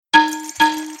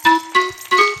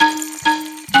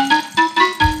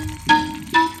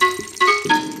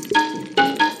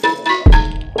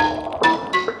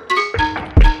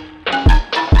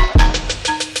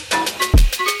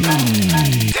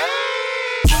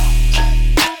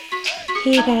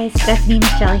Hey guys, Stefanie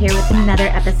Michele here with another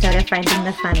episode of Finding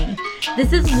the Funny.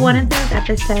 This is one of those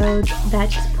episodes that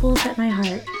just pulls at my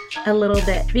heart a little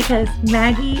bit because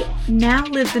Maggie now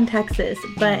lives in Texas,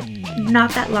 but not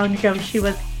that long ago she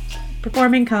was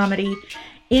performing comedy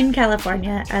in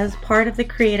California as part of the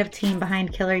creative team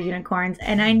behind Killer Unicorns,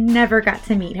 and I never got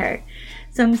to meet her.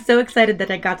 So I'm so excited that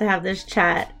I got to have this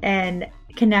chat and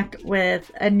connect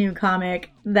with a new comic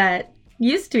that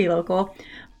used to be local.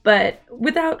 But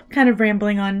without kind of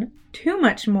rambling on too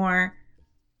much more,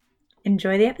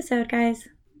 enjoy the episode, guys.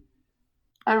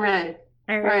 All right.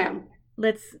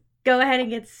 Let's go ahead and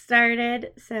get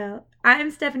started. So,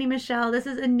 I'm Stefanie Michele. This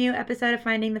is a new episode of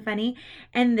Finding the Funny,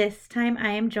 and this time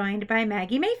I am joined by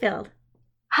Maggi Mayfield.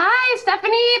 Hi,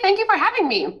 Stefanie. Thank you for having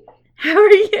me. How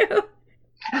are you?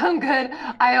 I'm good.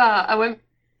 I went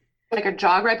like a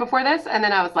jog right before this, and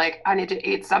then I was like, I need to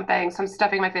eat something, so I'm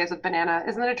stuffing my face with banana.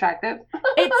 Isn't it attractive?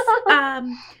 It's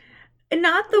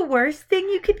not the worst thing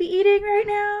you could be eating right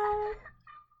now.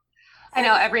 I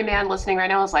know every man listening right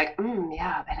now is like,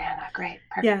 yeah, banana, great,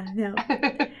 perfect. Yeah, no.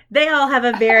 They all have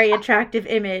a very attractive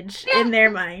image in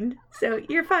their mind, so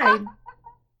you're fine.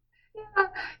 Yeah.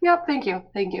 Yep, thank you.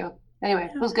 Anyway,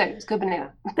 it was good. It was good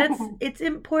banana. It's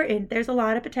important. There's a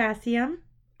lot of potassium.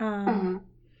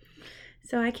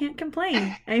 So I can't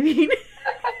complain. I mean,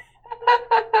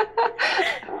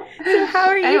 so how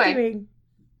are you doing?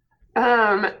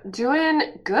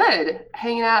 Doing good.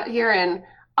 Hanging out here in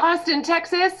Austin,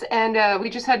 Texas, and we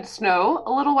just had snow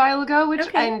a little while ago,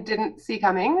 which I didn't see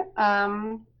coming.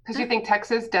 Because you think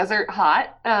Texas desert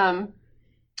hot,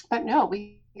 but no,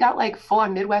 we got like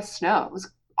full-on Midwest snow. It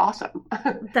was awesome.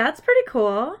 That's pretty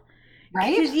cool,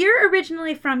 right? Because you're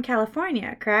originally from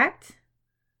California, correct?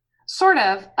 Sort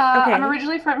of. I'm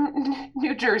originally from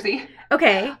New Jersey.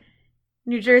 Okay.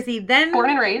 New Jersey, then...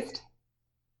 Born and raised.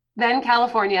 Then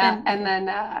California. And then,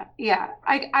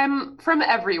 I'm from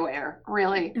everywhere,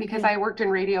 really, because I worked in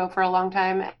radio for a long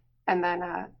time. And then,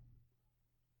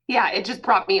 it just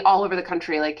brought me all over the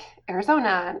country, like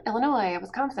Arizona, Illinois,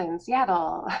 Wisconsin,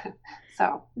 Seattle.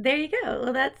 So. There you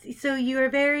go. Well, so you're a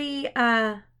very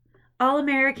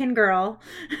all-American girl.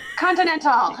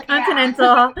 Continental.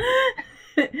 Continental.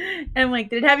 And I'm like,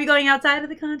 did it have you going outside of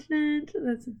the continent?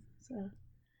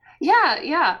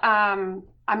 Yeah.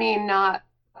 I mean, not,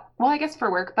 well, I guess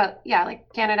for work, but yeah, like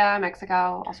Canada,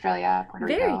 Mexico, Australia, Puerto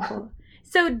Rico. Very cool.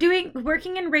 So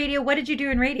working in radio, what did you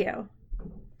do in radio?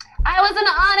 I was an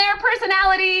on-air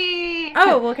personality.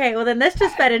 Oh, okay. Well, then this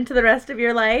just fed into the rest of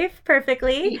your life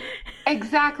perfectly.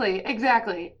 Exactly.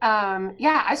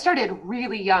 I started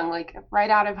really young, like right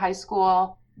out of high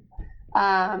school.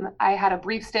 I had a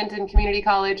brief stint in community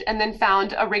college and then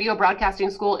found a radio broadcasting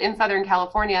school in Southern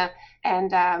California.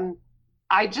 And I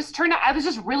was just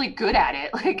really good at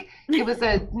it. Like it was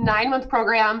a 9-month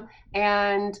program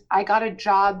and I got a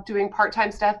job doing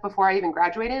part-time stuff before I even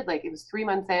graduated. Like it was 3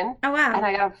 months in. Oh, wow. And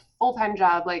I got a full-time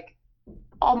job like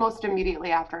almost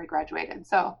immediately after I graduated.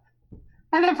 So,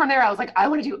 and then from there I was like, I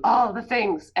want to do all the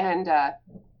things. And to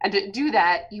do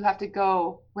that, you have to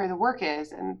go where the work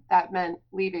is. And that meant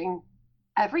leaving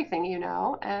everything,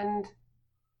 and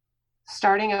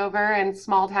starting over in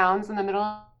small towns in the middle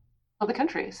of the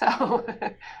country. So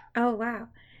oh, wow.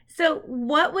 So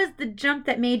what was the jump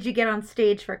that made you get on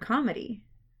stage for comedy?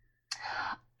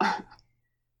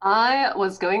 I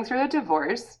was going through a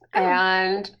divorce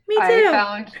and me too.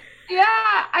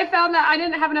 I found that I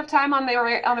didn't have enough time on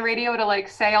the radio to like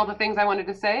say all the things I wanted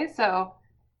to say. So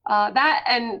that,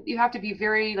 and you have to be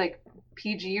very like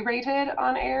PG rated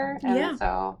on air. And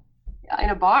so in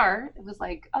a bar, it was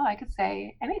like, oh, I could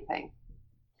say anything.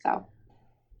 So.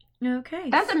 Okay.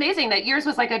 That's amazing that yours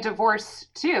was like a divorce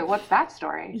too. What's that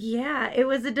story? Yeah, it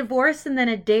was a divorce and then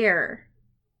a dare.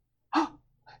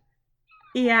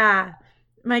 Yeah.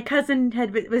 My cousin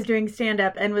was doing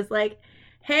stand-up and was like,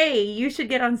 hey, you should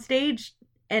get on stage.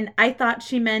 And I thought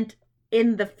she meant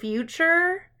in the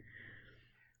future.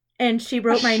 And she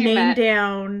wrote my name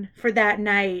down for that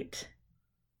night.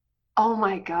 Oh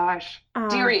my gosh.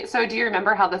 Do you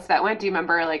remember how the set went? Do you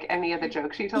remember like any of the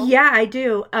jokes she told? Yeah, I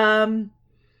do. I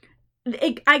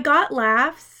got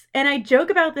laughs, and I joke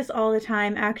about this all the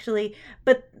time, actually.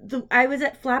 But I was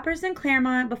at Flappers in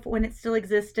Claremont before when it still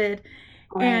existed,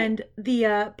 right. And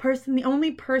the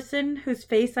only person whose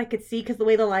face I could see, because the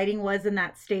way the lighting was in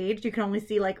that stage, you can only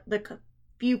see like the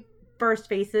few first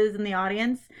faces in the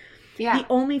audience. Yeah. The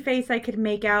only face I could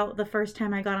make out the first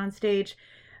time I got on stage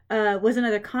was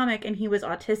another comic, and he was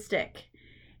autistic,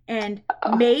 and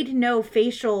made no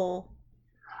facial.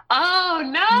 Oh,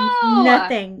 no!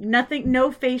 Nothing,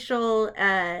 no facial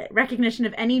recognition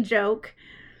of any joke.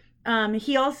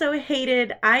 He also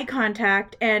hated eye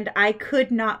contact, and I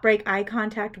could not break eye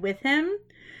contact with him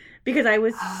because I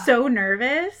was so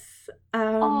nervous.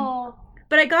 Oh.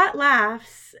 But I got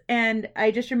laughs, and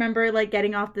I just remember like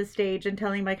getting off the stage and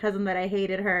telling my cousin that I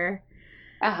hated her.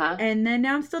 Uh-huh. And then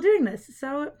now I'm still doing this.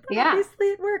 So obviously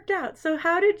it worked out. So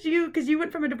how did you, because you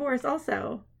went from a divorce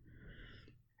also.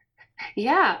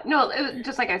 Yeah. No, it was,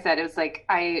 just like I said, it was like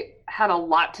I had a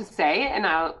lot to say. And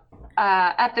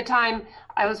at the time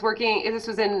I was working, this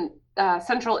was in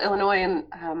central Illinois and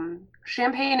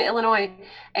Champaign, Illinois.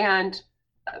 And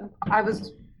I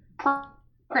was,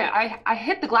 I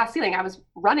hit the glass ceiling. I was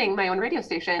running my own radio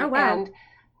station. Oh, wow. And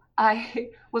I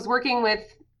was working with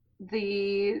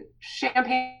the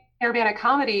Champaign Urbana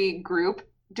Comedy Group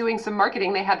doing some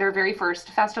marketing. They had their very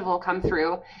first festival come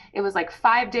through. It was like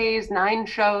 5 days, 9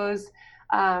 shows,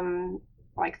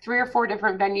 like 3 or 4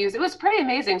 different venues. It was pretty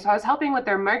amazing. So I was helping with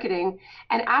their marketing.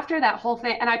 And after that whole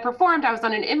thing, and I performed, I was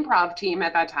on an improv team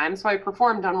at that time. So I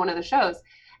performed on one of the shows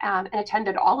and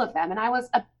attended all of them. And I was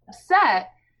upset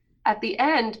at the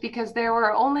end because there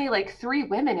were only like 3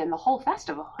 women in the whole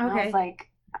festival. And I was like,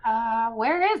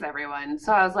 where is everyone?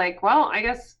 So I was like, well, I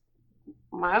guess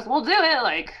might as well do it.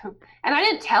 Like, and I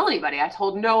didn't tell anybody. I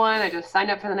told no one. I just signed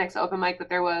up for the next open mic that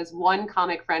there was. One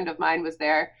comic friend of mine was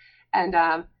there,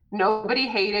 and nobody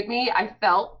hated me. I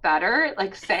felt better,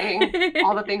 like saying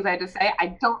all the things I had to say.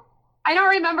 I don't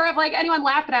remember if like anyone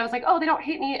laughed, but I was like, oh, they don't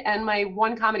hate me. And my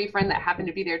one comedy friend that happened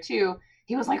to be there too,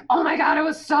 he was like, oh my God, it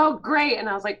was so great. And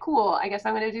I was like, cool, I guess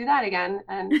I'm going to do that again.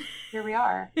 And here we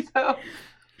are. So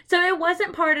it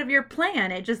wasn't part of your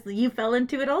plan. It just, you fell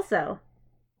into it also.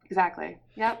 Exactly.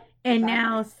 Yep. And exactly.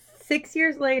 Now 6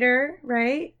 years later,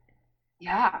 right?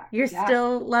 Yeah. You're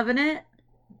still loving it?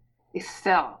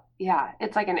 Still. Yeah.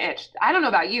 It's like an itch. I don't know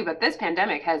about you, but this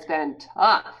pandemic has been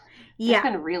tough. Yeah. It's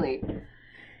been really.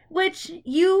 Which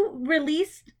you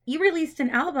released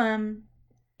an album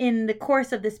in the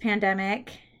course of this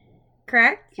pandemic,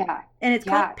 correct? Yeah. And it's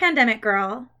called Pandemic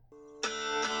Girl.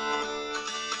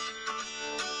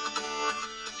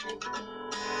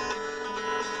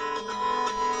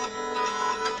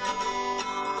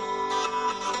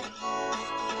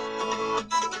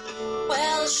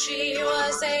 She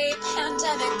was a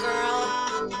pandemic girl,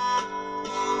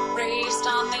 raised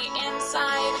on the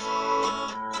inside.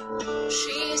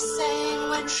 She sang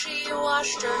when she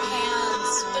washed her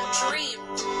hands, but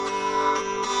dreamed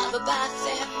of a bath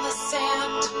in the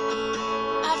sand.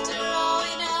 After all,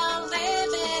 we now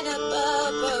live in a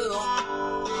bubble,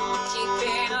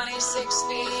 keeping honey 6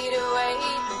 feet away.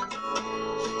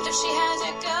 But if she had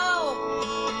to go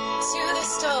to the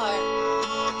store,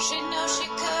 she'd know she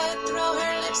could throw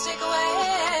her lipstick away.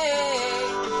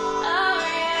 Oh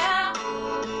yeah,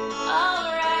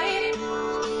 alright.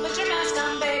 Put your mask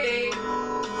on, baby.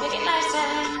 Make it nice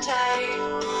and tight.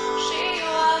 She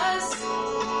was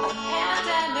a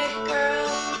pandemic girl.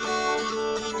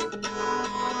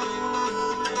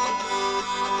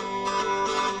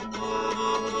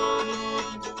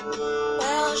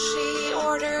 Well, she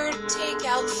ordered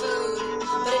takeout food,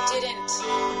 but it didn't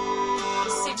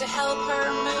seem to help her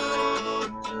mood.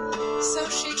 So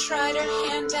she tried her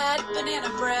hand at banana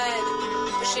bread,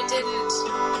 but she didn't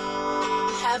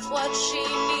have what she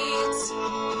needs.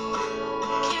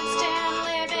 Can't stand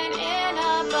living in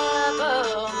a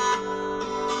bubble.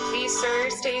 Please, sir,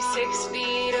 stay 6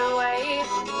 feet away.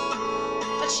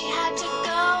 But she had to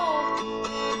go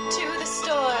to the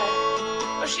store,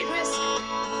 or she'd risk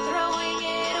throwing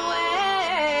it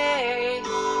away.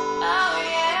 Oh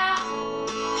yeah,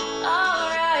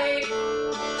 alright.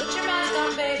 Put your mask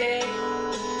on, baby.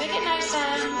 Make it nice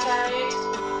and tight.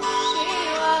 She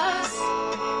was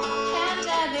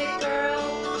pandemic girl.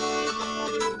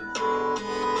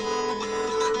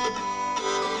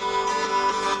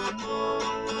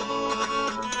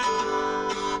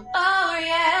 Oh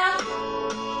yeah,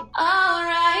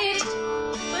 alright.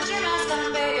 Put your mask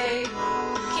on, baby.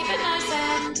 Keep it nice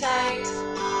and tight.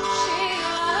 She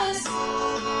was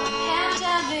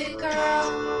pandemic girl.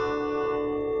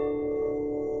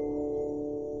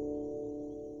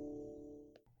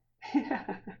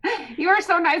 You are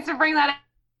so nice to bring that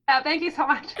up. Thank you so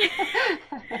much.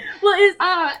 Well,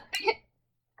 I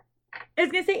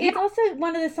was gonna say it's also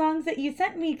one of the songs that you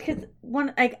sent me because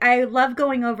I love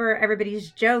going over everybody's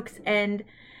jokes and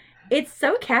it's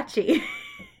so catchy.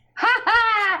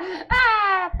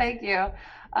 Thank you.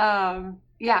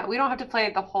 Yeah, we don't have to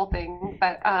play the whole thing,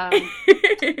 but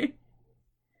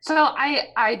so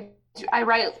I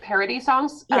write parody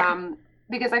songs.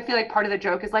 Because I feel like part of the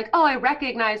joke is like, oh, I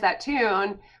recognize that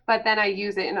tune, but then I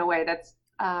use it in a way that's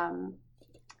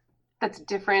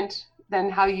different than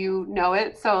how you know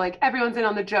it. So like everyone's in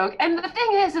on the joke. And the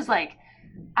thing is like,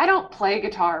 I don't play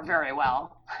guitar very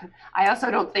well. I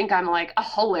also don't think I'm like a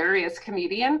hilarious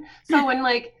comedian. So when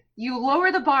like you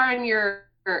lower the bar on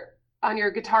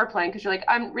your guitar playing, because you're like,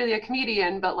 I'm really a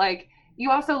comedian, but like you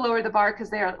also lower the bar because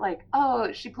they're like,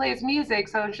 oh, she plays music,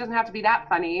 so she doesn't have to be that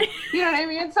funny. You know what I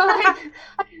mean? So like,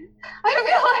 I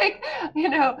feel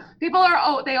like, people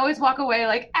are, they always walk away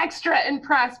like extra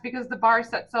impressed because the bar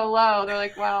set so low. They're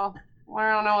like, well,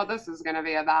 I don't know what this is going to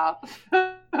be about.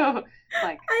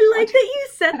 Like, I like that you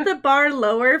set the bar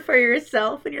lower for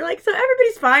yourself, and you're like, so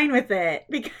everybody's fine with it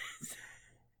because.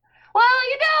 Well,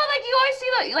 like you always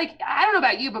see like I don't know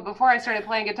about you, but before I started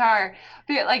playing guitar,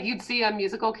 like you'd see a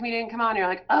musical comedian come on, and you're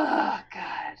like, oh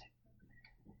God,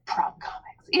 prop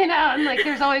comics, and like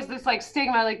there's always this like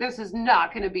stigma, like this is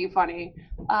not going to be funny.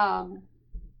 A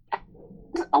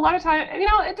lot of time,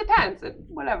 it depends,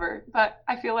 whatever. But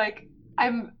I feel like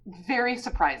I'm very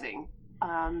surprising.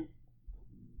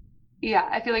 Yeah,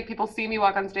 I feel like people see me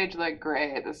walk on stage like,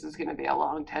 great, this is going to be a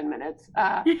long 10 minutes.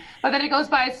 But then it goes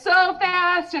by so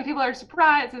fast and people are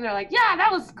surprised and they're like, yeah,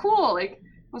 that was cool. Like, it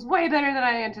was way better than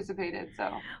I anticipated.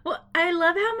 So, well, I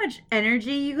love how much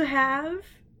energy you have.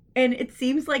 And it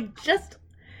seems like just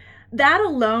that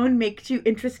alone makes you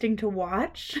interesting to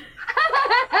watch.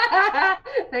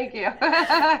 Thank you.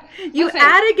 You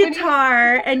add a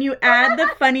guitar and you add the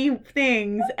funny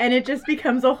things and it just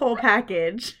becomes a whole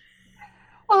package.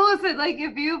 Well, listen, like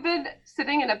if you've been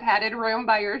sitting in a padded room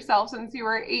by yourself since you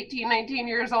were 18, 19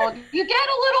 years old, you get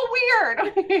a little weird,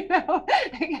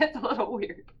 it gets a little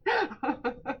weird.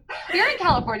 You're in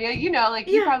California, like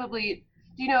you probably,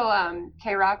 do you know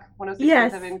K-Rock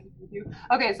 106.7? Yes.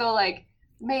 Okay, so like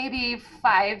maybe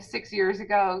 5-6 years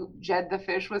ago, Jed the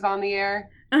Fish was on the air.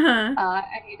 And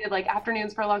he did like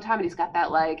afternoons for a long time, and he's got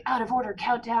that like out of order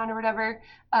countdown or whatever.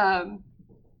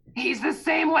 He's the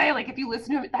same way. Like if you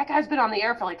listen to him, that guy's been on the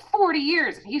air for like 40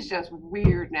 years and he's just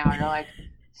weird now. You're like,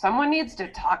 someone needs to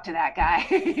talk to that guy,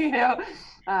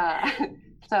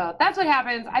 So that's what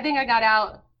happens. I think I got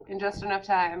out in just enough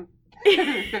time.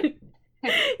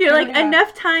 You're like,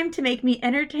 enough time to make me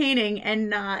entertaining and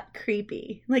not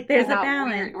creepy. Like there's a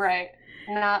balance. Weird, right.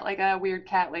 Not like a weird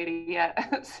cat lady yet.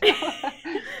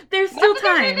 There's still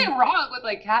time. There's anything wrong with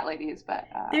like cat ladies, but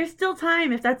there's still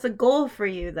time if that's a goal for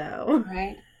you though.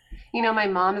 Right. My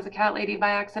mom is a cat lady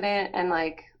by accident, and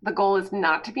like the goal is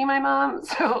not to be my mom.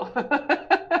 So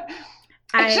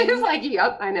she's like,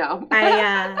 yep, I know.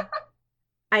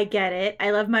 I get it.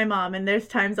 I love my mom, and there's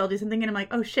times I'll do something and I'm like,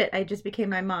 oh shit, I just became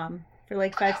my mom for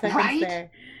like 5 seconds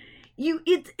there.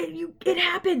 It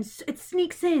happens. It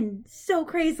sneaks in so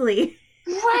crazily.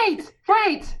 Right.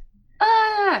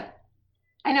 I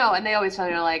know, and they always tell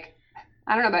you like,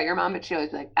 I don't know about your mom, but she always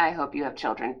be like, I hope you have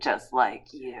children just like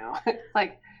you.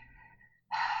 Like,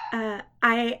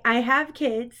 I have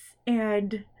kids,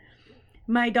 and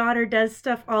my daughter does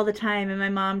stuff all the time, and my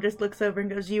mom just looks over and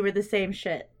goes, you were the same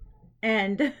shit.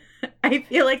 And I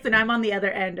feel like then I'm on the other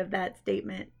end of that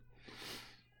statement.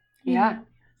 Yeah.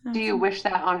 Do you wish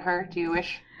that on her? Do you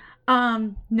wish?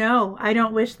 No, I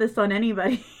don't wish this on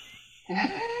anybody.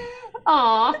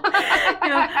 Aw.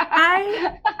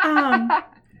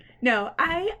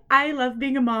 I love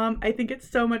being a mom. I think it's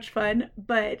so much fun,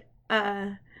 but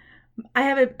I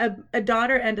have a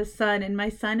daughter and a son, and my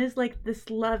son is like this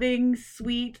loving,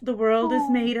 sweet, the world is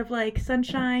made of like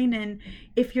sunshine, and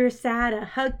if you're sad, a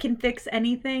hug can fix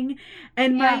anything.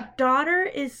 And my daughter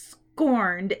is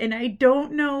scorned, and I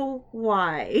don't know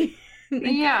why.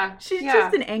 She's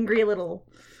just an angry little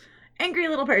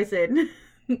person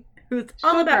who's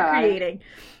all about creating.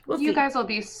 You guys will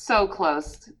be so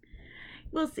close.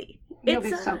 We'll see. You'll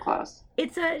be so close.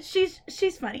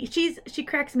 She's funny. She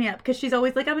cracks me up because she's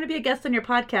always like, I'm going to be a guest on your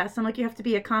podcast. I'm like, you have to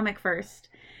be a comic first.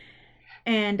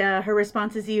 And her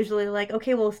response is usually like,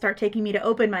 okay, well, start taking me to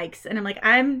open mics. And I'm like,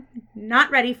 I'm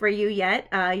not ready for you yet.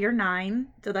 You're 9,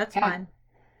 so that's fun.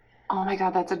 Oh my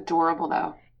God, that's adorable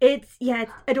though. It's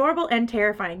adorable and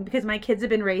terrifying because my kids have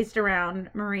been raised around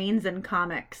Marines and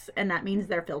comics, and that means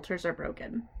their filters are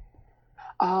broken.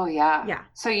 Oh, yeah. Yeah.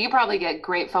 So you probably get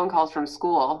great phone calls from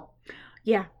school.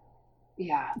 Yeah.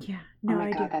 Yeah. Yeah. No, oh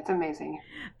my God, that's amazing.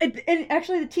 And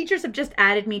actually, the teachers have just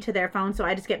added me to their phone, so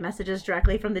I just get messages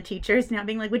directly from the teachers now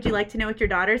being like, would you like to know what your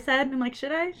daughter said? And I'm like,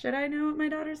 should I? Should I know what my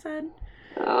daughter said?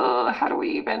 Oh, how do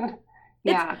we even?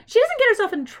 Yeah. She doesn't get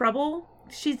herself in trouble.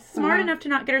 She's smart enough to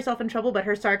not get herself in trouble, but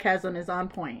her sarcasm is on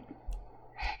point.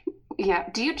 Yeah.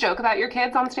 Do you joke about your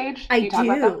kids on stage? I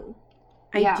do.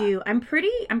 I do. I'm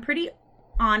pretty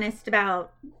honest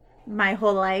about my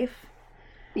whole life.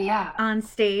 Yeah. On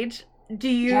stage. Do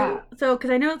you, Yeah. so, because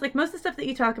I know, like, most of the stuff that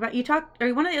you talk about,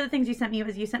 or one of the other things you sent me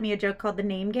was you sent me a joke called the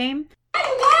name game. Guys,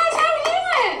 how you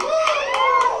doing?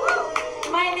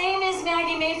 My name is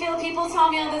Maggi Mayfield. People tell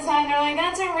me all the time, they're like,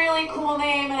 that's a really cool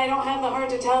name, and I don't have the heart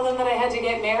to tell them that I had to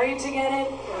get married to get it.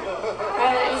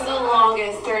 It was the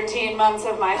longest 13 months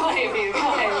of my life, you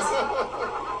guys.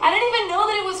 I didn't even know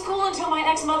that it was cool until my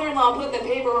ex-mother-in-law put in the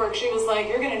paperwork. She was like,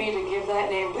 you're going to need to give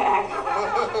that name back.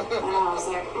 And I was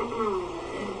like,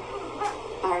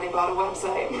 I already bought a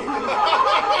website.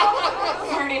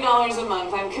 $30 a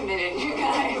month, I'm committed, you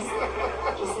guys.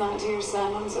 Just not to your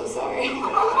son, I'm so sorry.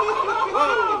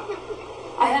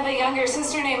 I have a younger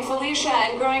sister named Felicia,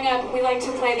 and growing up, we like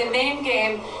to play the name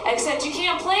game, except you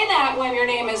can't play that when your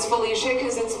name is Felicia,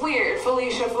 because it's weird.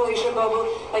 Felicia, Bobo,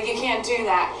 like you can't do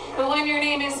that. But when your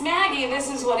name is Maggie, this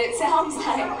is what it sounds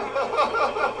like.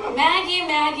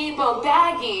 Maggie, Bo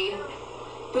Baggy,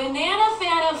 Banana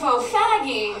Fanta Fo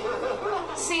Faggy,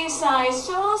 Seaside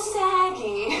So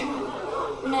Saggy,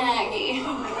 Maggie.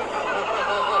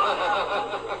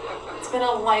 It's been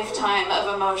a lifetime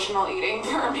of emotional eating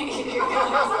for me, you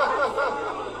guys.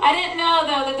 I didn't know,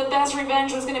 though, that the best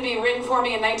revenge was going to be written for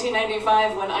me in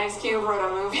 1995 when Ice Cube wrote a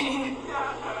movie.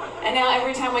 And now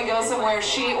every time we go somewhere,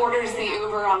 she orders the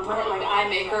Uber on purpose. Like, I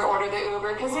make her order the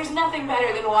Uber, because there's nothing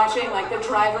better than watching, like, the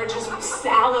driver just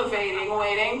salivating,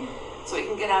 waiting, so he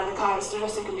can get out of the car so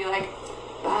he can be like,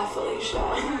 bye, Felicia.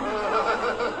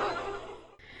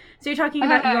 So you're talking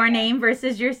about your name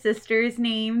versus your sister's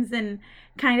names and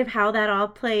kind of how that all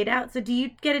played out. So do you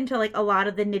get into, like, a lot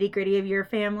of the nitty-gritty of your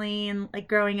family and, like,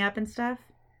 growing up and stuff?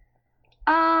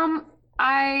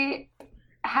 I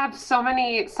have so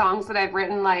many songs that I've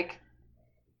written, like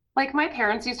my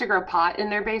parents used to grow pot in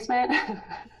their basement.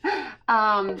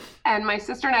 And my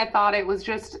sister and I thought it was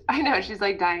just, I know, she's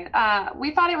like dying.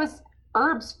 We thought it was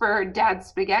herbs for Dad's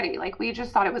spaghetti. Like, we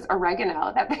just thought it was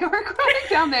oregano that they were growing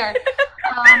down there.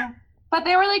 But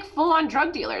they were like full on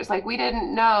drug dealers. Like, we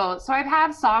didn't know. So I've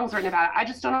had songs written about it. I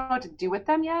just don't know what to do with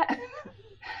them yet.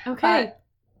 Okay. But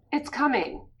it's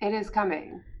coming. It is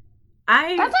coming.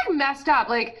 That's like messed up.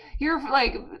 Like, your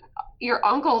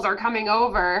uncles are coming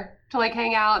over to like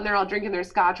hang out and they're all drinking their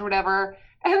scotch or whatever.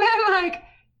 And then like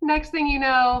next thing you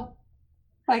know,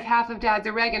 like half of Dad's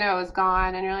oregano is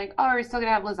gone. And you're like, oh, are we still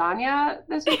going to have lasagna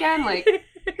this weekend? Like,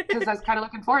 because I was kind of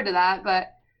looking forward to that.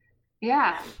 But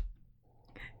yeah,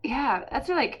 that's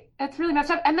really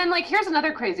messed up. And then like, here's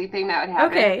another crazy thing that would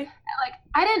happen. Okay. Like,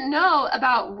 I didn't know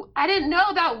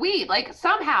about weed. Like,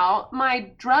 somehow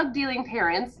my drug dealing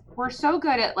parents were so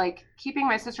good at like keeping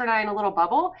my sister and I in a little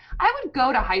bubble. I would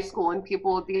go to high school and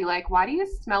people would be like, why do you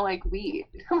smell like weed?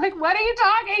 I'm like, what are you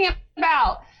talking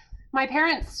about? My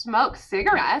parents smoke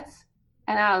cigarettes.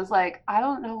 And I was like, I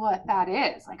don't know what that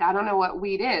is. Like, I don't know what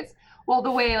weed is. Well,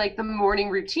 the way like the morning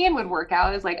routine would work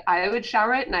out is like I would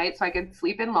shower at night so I could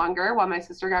sleep in longer while my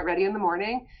sister got ready in the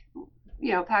morning,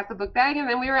 you know, pack the book bag, and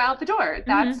then we were out the door.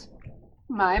 That's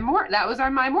my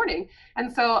morning.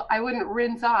 And so I wouldn't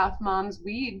rinse off Mom's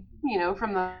weed, you know,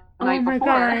 from the night before.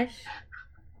 Oh my gosh.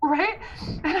 Right?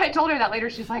 And I told her that later.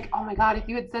 She's like, oh my God, if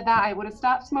you had said that, I would have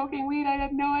stopped smoking weed. I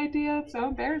had no idea. It's so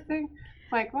embarrassing.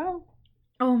 Like, well.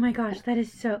 Oh my gosh, that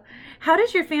is so... How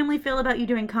does your family feel about you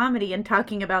doing comedy and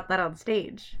talking about that on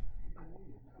stage?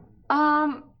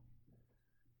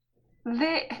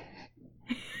 They...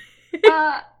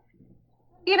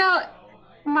 you know,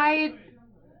 my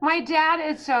dad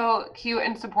is so cute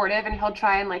and supportive, and he'll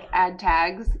try and like add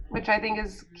tags, which I think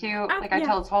is cute. Like, I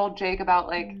tell this whole joke about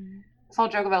like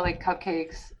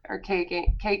cupcakes or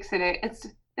cakes in it.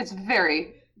 It's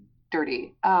very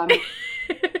dirty.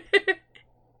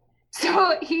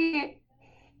 So he's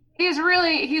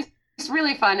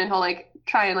really fun, and he'll like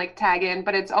try and like tag in,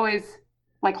 but it's always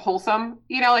like wholesome,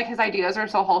 you know, like his ideas are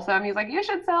so wholesome. He's like, you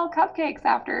should sell cupcakes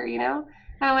after, you know?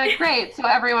 And I'm like, great. So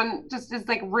everyone just is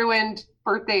like ruined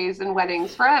birthdays and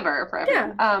weddings forever.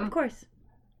 Yeah, of course.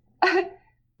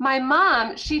 My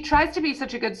mom, she tries to be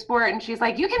such a good sport, and she's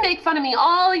like, you can make fun of me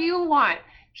all you want.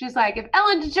 She's like, if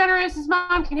Ellen DeGeneres'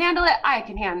 mom can handle it, I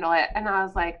can handle it. And I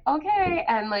was like, okay.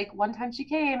 And like one time she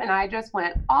came and I just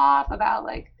went off about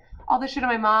like all the shit on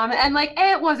my mom. And like,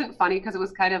 it wasn't funny because it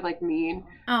was kind of like mean.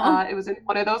 It was in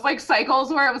one of those like cycles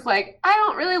where it was like, I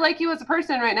don't really like you as a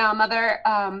person right now, Mother.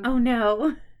 Oh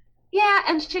no. Yeah.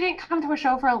 And she didn't come to a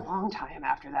show for a long time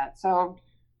after that. So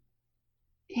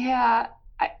yeah,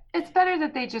 it's better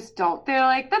that they just don't. They're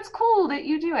like, that's cool that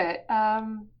you do it.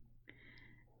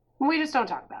 We just don't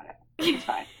talk about it. It's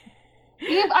fine.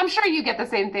 I'm sure you get the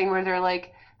same thing where they're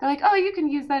like, oh, you can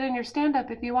use that in your stand-up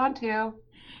if you want to.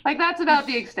 Like, that's about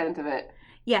the extent of it.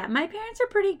 Yeah, my parents are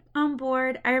pretty on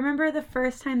board. I remember the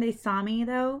first time they saw me,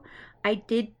 though, I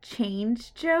did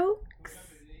change jokes.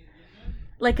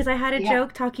 Like, because I had a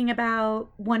joke talking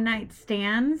about one night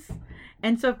stands.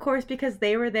 And so, of course, because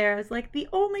they were there, I was like, the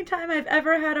only time I've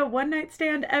ever had a one night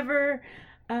stand ever.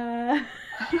 You're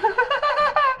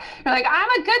like,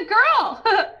 I'm a good girl.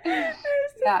 I was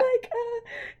just like,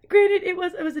 granted, it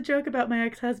was a joke about my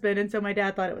ex-husband. And so my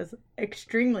dad thought it was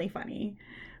extremely funny.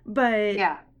 But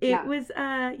it was,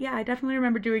 I definitely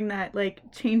remember doing that, like,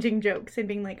 changing jokes and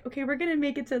being like, okay, we're going to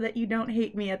make it so that you don't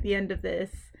hate me at the end of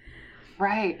this.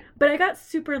 Right. But I got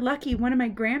super lucky. One of my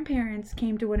grandparents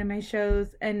came to one of my shows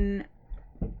and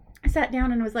sat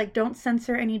down and was like, don't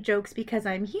censor any jokes because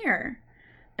I'm here.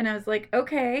 And I was like,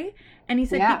 okay. And he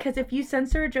said, because if you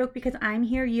censor a joke because I'm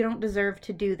here, you don't deserve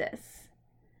to do this.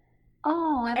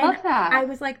 Oh, I love that. I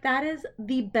was like, that is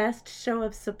the best show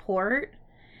of support.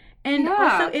 And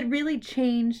also, it really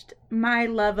changed my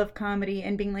love of comedy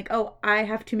and being like, oh, I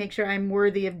have to make sure I'm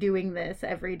worthy of doing this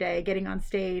every day, getting on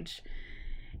stage.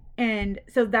 And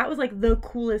so that was, like, the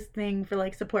coolest thing for,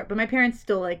 like, support. But my parents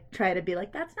still, like, try to be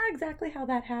like, that's not exactly how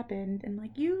that happened. And,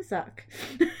 like, you suck.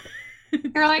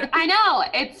 You're like, I know.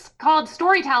 It's called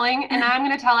storytelling, and I'm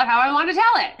going to tell it how I want to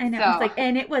tell it. I know. So. It's like,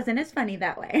 and it wasn't as funny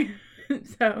that way.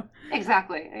 So.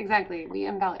 Exactly. We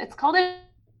embellish. It's called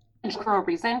for a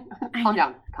reason. Calm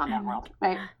down, world.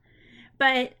 Right.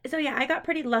 But so yeah, I got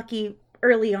pretty lucky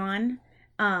early on,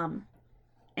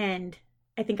 and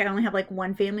I think I only have like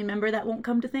one family member that won't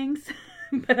come to things.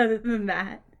 But other than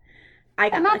that, I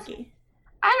got lucky.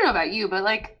 I don't know about you, but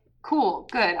like, cool,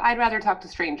 good. I'd rather talk to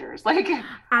strangers. Like,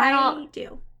 I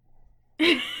do.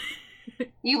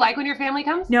 You like when your family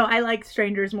comes? No, I like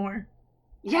strangers more.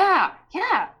 Yeah.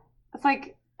 It's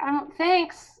like,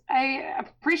 thanks. I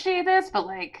appreciate this, but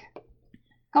like,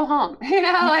 go home.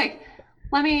 Like,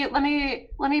 let me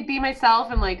be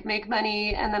myself and like make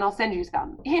money, and then I'll send you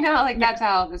some. That's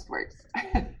how this works.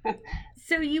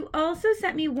 So you also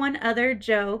sent me one other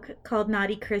joke called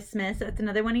Naughty Christmas. That's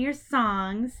another one of your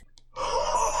songs.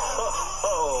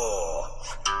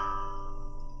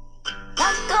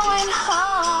 Not going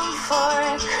home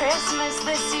for Christmas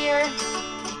this year.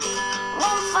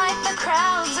 Won't fight the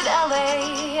crowds at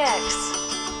LAX.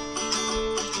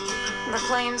 The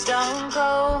planes don't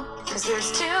go, cause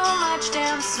there's too much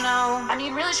damn snow. I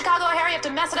mean, really, Chicago O'Hare, you have to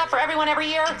mess it up for everyone every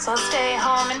year. So I'll stay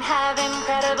home and have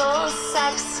incredible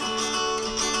sex.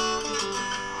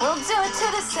 We'll do it to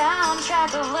the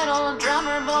soundtrack of Little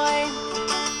Drummer Boy.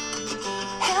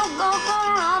 He'll go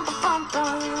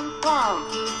bum-rum-ba-bum-bum-bum.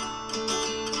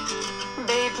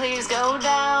 Babe, please go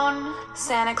down.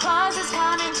 Santa Claus is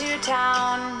coming to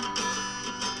town.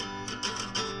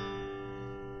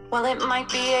 Well, it might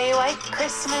be a white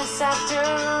Christmas after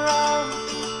all.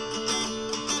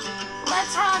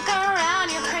 Let's rock around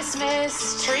your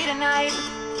Christmas tree tonight.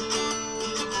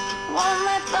 Won't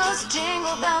let those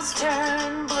jingle bells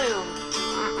turn blue.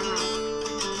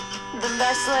 The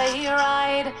best sleigh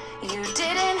ride you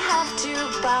didn't have to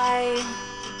buy.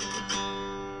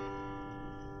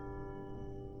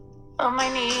 On my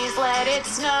knees, let it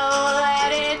snow,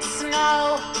 let it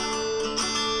snow.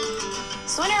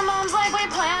 So when your mom's like, we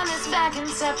planned this back in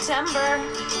September,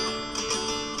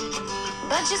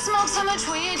 but you smoke so much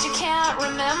weed you can't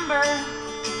remember.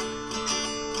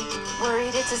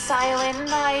 Worried it's a silent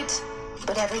night,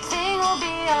 but everything will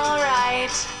be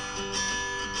alright.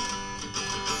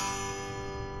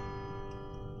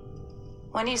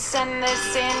 When you send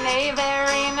this in a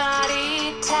very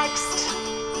naughty text,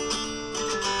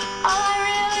 all I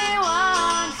really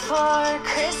want for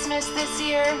Christmas this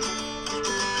year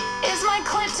is my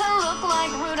clit to look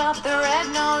like Rudolph the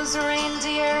Red-Nosed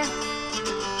Reindeer.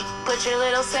 Put your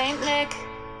little Saint Nick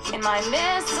in my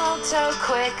mistletoe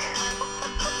quick.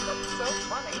 So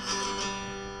funny.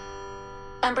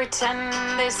 And pretend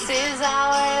this is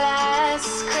our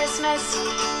last Christmas.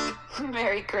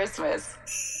 Merry Christmas.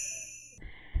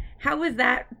 How was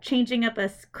that changing up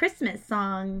a Christmas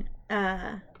song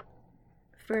as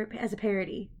a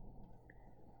parody?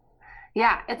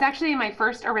 Yeah, it's actually my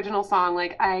first original song.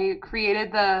 Like, I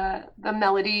created the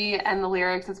melody and the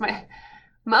lyrics. It's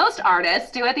most artists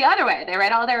do it the other way. They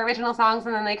write all their original songs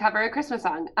and then they cover a Christmas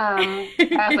song. I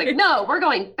was like, no, we're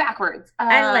going backwards.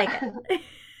 I like it.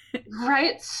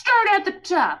 Right? Start at the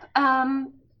top.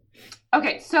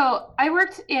 Okay, so I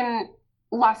worked in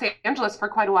Los Angeles for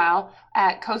quite a while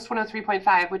at Coast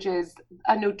 103.5, which is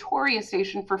a notorious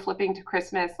station for flipping to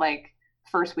Christmas, like,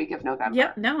 first week of November.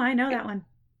 Yep, no, I know that one.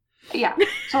 Yeah.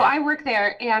 So I work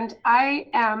there, and I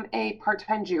am a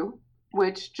part-time Jew,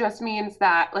 which just means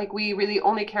that, like, we really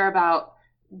only care about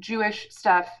Jewish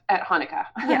stuff at Hanukkah.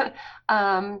 Yeah.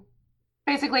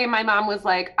 basically my mom was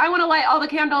like, I want to light all the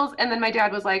candles. And then my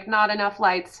dad was like, not enough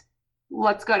lights.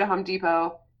 Let's go to Home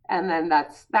Depot. And then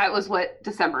that was what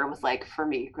December was like for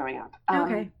me growing up.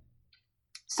 Okay.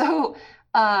 So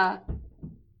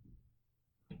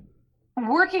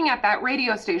working at that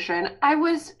radio station, I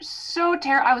was so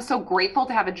grateful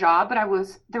to have a job, but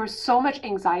there was so much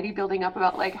anxiety building up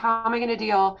about like, how am I going to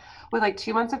deal with like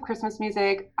 2 months of Christmas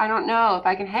music? I don't know if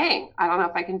I can hang. I don't know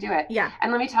if I can do it. Yeah.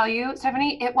 And let me tell you,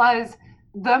 Stefanie, it was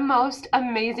the most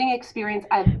amazing experience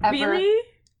I've ever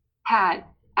had.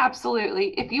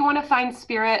 Absolutely. If you want to find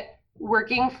spirit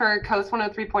working for Coast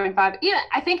 103.5,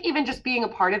 I think even just being a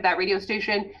part of that radio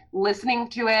station, listening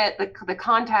to it, the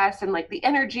contest and like the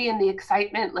energy and the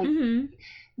excitement, like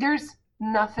there's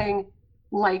nothing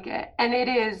like it. And it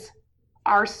is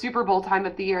our Super Bowl time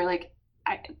of the year. Like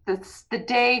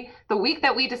the week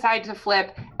that we decide to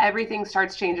flip, everything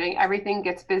starts changing. Everything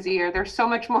gets busier. There's so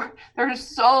much more. There's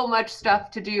so much stuff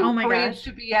to do. Oh my Parades gosh.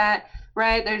 to be at,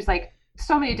 right? There's like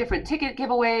so many different ticket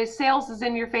giveaways. Sales is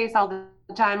in your face all the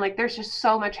time. Like there's just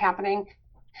so much happening.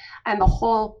 And the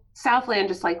whole Southland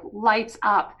just like lights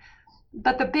up.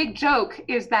 But the big joke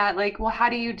is that like, well, how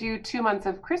do you do 2 months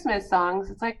of Christmas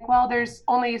songs? It's like, well, there's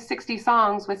only 60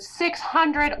 songs with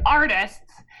 600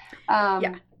 artists.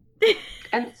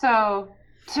 And so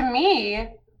to me,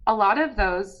 a lot of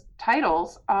those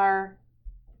titles are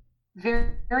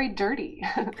very, very dirty.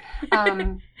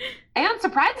 And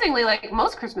surprisingly, like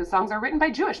most Christmas songs are written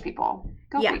by Jewish people.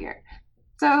 Go figure.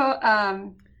 So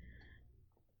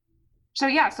so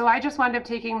I just wound up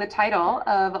taking the title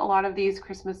of a lot of these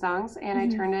Christmas songs and I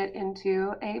turned it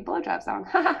into a blowjob song.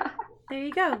 There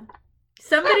you go.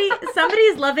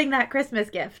 Somebody's loving that Christmas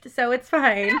gift, so it's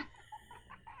fine.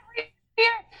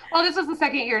 Well, this was the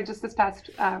second year, just this past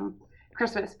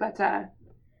Christmas, but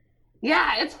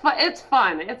it's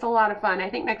fun. It's a lot of fun. I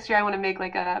think next year I want to make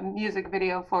like a music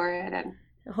video for it and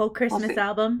the whole Christmas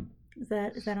album. Is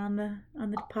that on the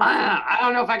podcast? I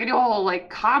don't know if I could do a whole like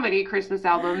comedy Christmas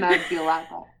album. That'd be a lot.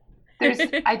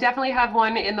 I definitely have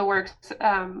one in the works.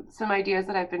 Some ideas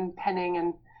that I've been penning,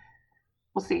 and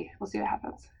we'll see what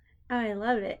happens. Oh, I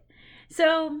love it.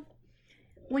 So,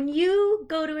 when you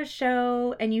go to a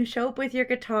show and you show up with your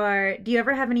guitar, do you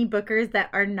ever have any bookers that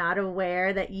are not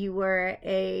aware that you were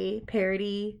a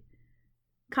parody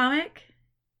comic?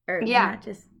 Or not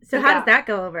just? So how does that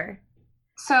go over?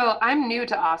 So I'm new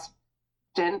to Austin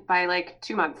by like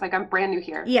 2 months. Like I'm brand new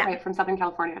here, right, from Southern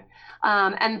California.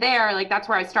 And there, like that's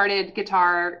where I started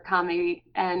guitar comedy.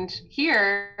 And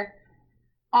here,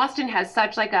 Austin has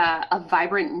such like a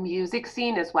vibrant music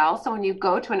scene as well. So when you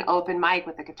go to an open mic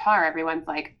with a guitar, everyone's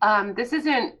like, this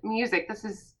isn't music, this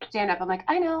is stand-up. I'm like,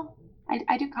 I know,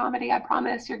 I do comedy, I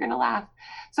promise you're gonna laugh.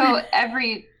 So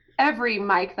every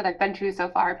mic that I've been to so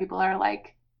far, people are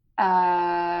like,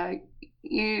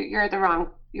 you're at the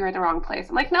wrong place.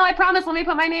 I'm like, no, I promise, let me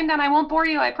put my name down, I won't bore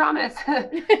you, I promise.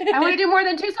 I want to do more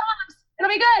than 2 songs, it'll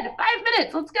be good, 5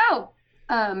 minutes, let's go.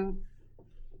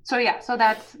 So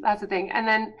that's the thing. And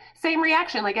then same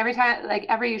reaction, like every time, like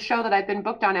every show that I've been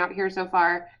booked on out here so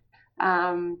far,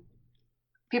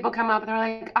 people come up and they're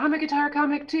like, I'm a guitar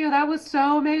comic too, that was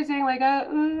so amazing, like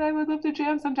I would love to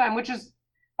jam sometime, which is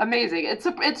amazing. It's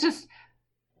just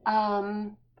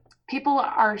people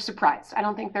are surprised. I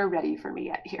don't think they're ready for me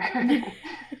yet here.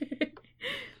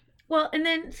 Well, and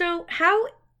then so how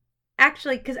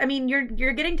actually, because I mean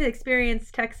you're getting to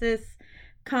experience Texas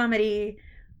comedy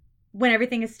when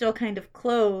everything is still kind of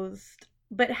closed,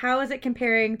 but how is it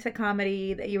comparing to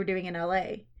comedy that you were doing in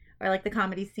LA, or like the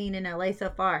comedy scene in LA so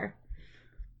far?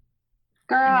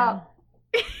 Girl,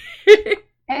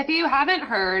 if you haven't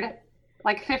heard,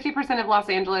 like 50% of Los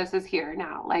Angeles is here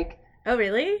now. Like, oh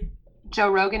really? Joe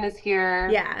Rogan is here.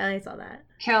 Yeah, I saw that.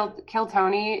 Kill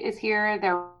Tony is here.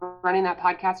 They're running that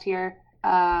podcast here.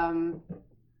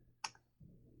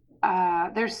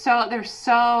 There's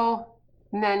so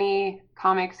many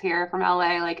comics here from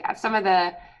LA. Like some of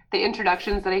the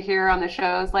introductions that I hear on the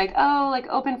shows, like, oh, like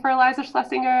opened for Eliza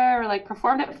Schlesinger, or like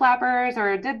performed at Flappers,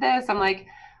 or did this. I'm like,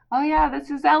 oh yeah, this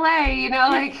is LA, you know,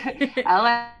 like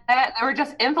LA. We're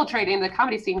just infiltrating the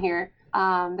comedy scene here.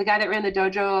 The guy that ran the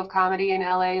dojo of comedy in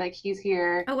LA, like he's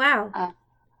here. Oh wow.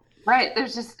 Right.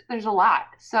 There's a lot.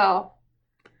 So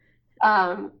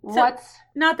what's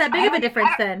not that big of a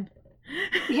difference then.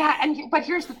 Yeah, but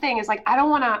here's the thing, is like I don't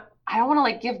wanna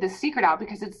like give this secret out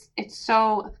because it's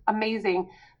so amazing.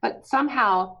 But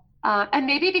somehow, and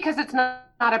maybe because it's not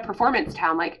a performance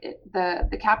town, like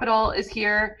the capital is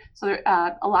here, so there,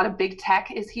 a lot of big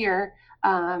tech is here.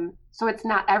 So it's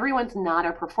not, everyone's not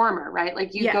a performer, right?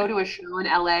 Like you go to a show in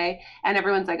LA and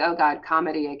everyone's like, oh God,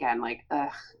 comedy again. Like,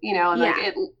 ugh, you know, and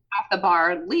like the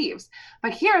bar leaves.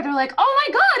 But here they're like, oh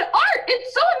my God, art,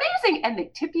 it's so amazing. And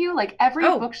they tip you. Like every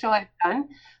book show I've done,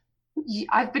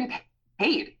 I've been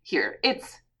paid here.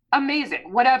 It's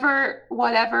amazing. Whatever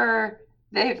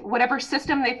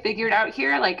system they figured out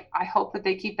here, like I hope that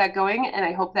they keep that going, and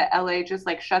I hope that LA just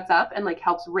like shuts up and like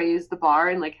helps raise the bar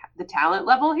and like the talent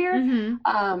level here.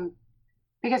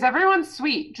 Because everyone's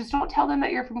sweet. Just don't tell them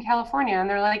that you're from California, and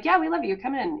they're like, yeah, we love you,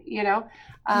 come in, you know.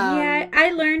 Yeah,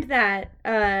 I learned that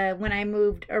when I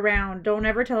moved around. Don't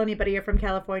ever tell anybody you're from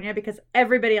California because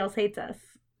everybody else hates us.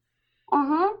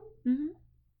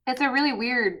 It's a really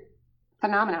weird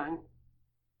phenomenon.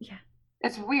 Yeah.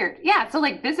 It's weird. Yeah. So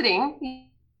like visiting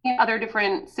in other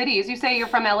different cities, you say you're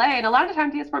from LA, and a lot of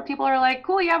times people are like,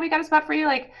 cool, yeah, we got a spot for you.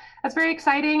 Like, that's very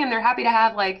exciting. And they're happy to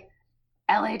have like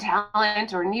LA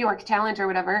talent or New York talent or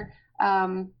whatever.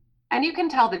 And you can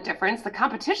tell the difference. The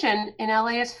competition in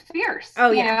LA is fierce.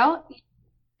 Oh, yeah. You know,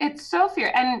 it's so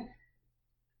fierce. And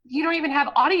you don't even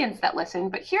have audience that listen,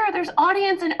 but here there's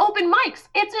audience and open mics.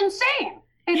 It's insane.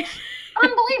 It's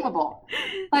unbelievable.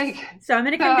 Like, so I'm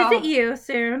going to come visit you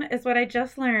soon is what I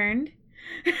just learned.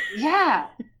 Yeah.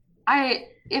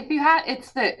 It's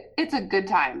a good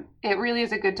time. It really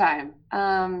is a good time.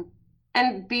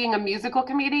 And being a musical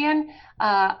comedian,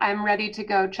 I'm ready to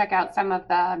go check out some of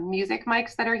the music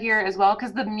mics that are here as well,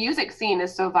 because the music scene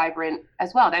is so vibrant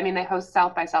as well. I mean, they host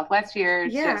South by Southwest here.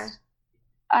 It's just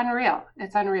unreal.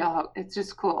 It's unreal. It's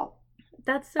just cool.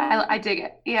 That's so I dig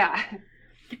it. Yeah.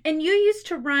 And you used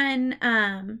to run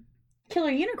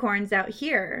Killer Unicorns out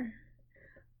here,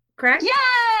 correct?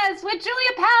 Yes, with Julia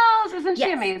Pals. Isn't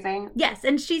she amazing? Yes,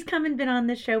 and she's come and been on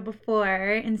the show before,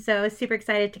 and so super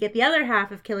excited to get the other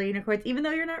half of Killer Unicorns, even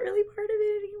though you're not really part of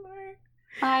it anymore.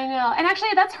 I know. And actually,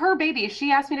 that's her baby.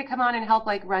 She asked me to come on and help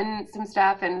like run some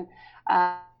stuff, and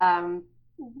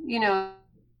you know,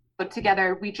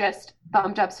 together we just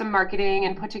bumped up some marketing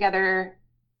and put together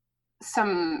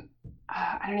some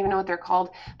I don't even know what they're called,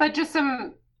 but just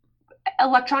some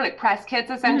electronic press kits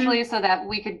essentially, so that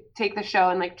we could take the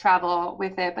show and like travel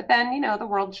with it. But then, you know, the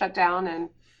world shut down and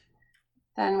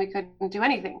then we couldn't do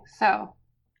anything. So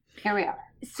here we are.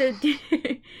 So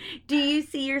do you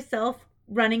see yourself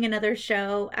running another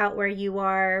show out where you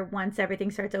are once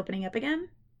everything starts opening up again?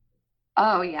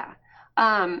 Oh yeah.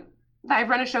 I've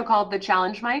run a show called The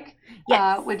Challenge Mic,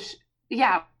 which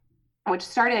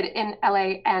started in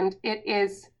LA, and it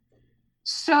is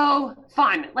so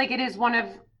fun. Like, it is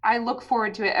I look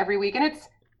forward to it every week, and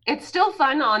it's still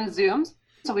fun on Zoom.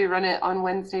 So we run it on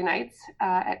Wednesday nights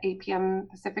at 8 p.m.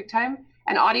 Pacific time,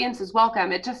 and audience is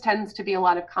welcome. It just tends to be a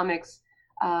lot of comics.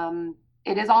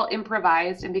 It is all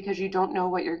improvised, and because you don't know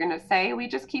what you're going to say, we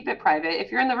just keep it private.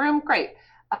 If you're in the room, great.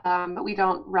 But we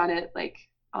don't run it like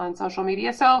on social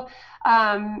media. So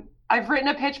I've written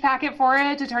a pitch packet for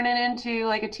it to turn it into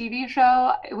like a TV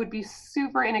show. It would be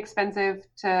super inexpensive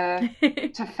to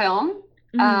film.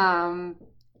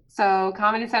 So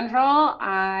Comedy Central,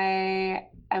 I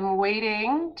am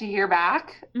waiting to hear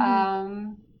back.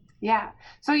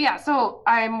 So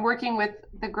I'm working with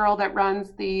the girl that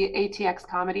runs the ATX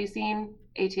comedy scene.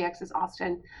 ATX is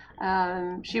Austin.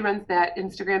 She runs that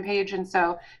Instagram page, and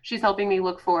so she's helping me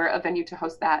look for a venue to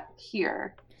host that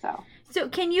here. So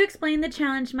can you explain the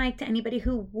Challenge Mic to anybody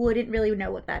who wouldn't really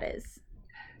know what that is?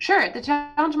 Sure. The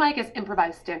Challenge Mic is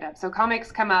improvised stand-up. So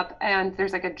comics come up and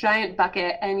there's like a giant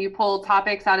bucket, and you pull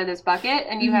topics out of this bucket,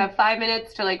 and you have 5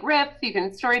 minutes to like riff. You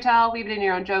can storytell, weave it in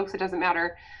your own jokes. It doesn't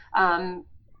matter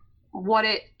what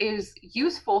it is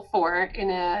useful for in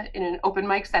an open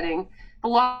mic setting. The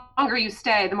longer you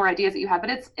stay, the more ideas that you have. But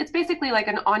it's basically like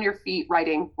an on-your-feet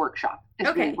writing workshop is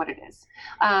really what it is.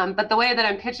 But the way that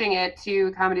I'm pitching it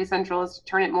to Comedy Central is to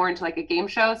turn it more into like a game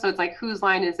show. So it's like, whose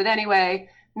line is it anyway,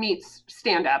 meets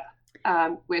stand-up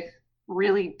with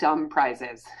really dumb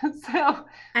prizes. So,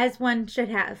 as one should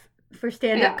have for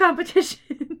stand-up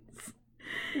competitions.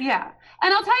 Yeah.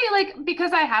 And I'll tell you, like,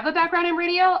 because I have a background in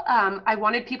radio, I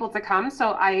wanted people to come.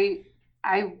 So I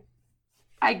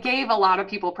gave a lot of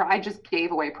people, I just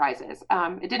gave away prizes.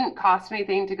 It didn't cost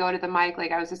anything to go to the mic.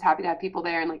 Like, I was just happy to have people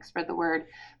there and like spread the word.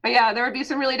 But yeah, there would be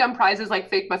some really dumb prizes like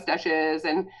fake mustaches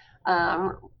and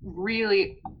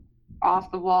really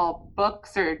off the wall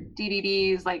books or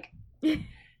DVDs, like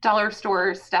dollar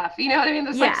store stuff. You know what I mean?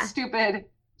 There's like stupid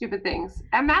things.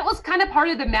 And that was kind of part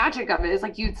of the magic of it, is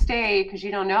like, you'd stay because you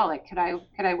don't know, like, could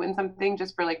I win something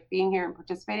just for like being here and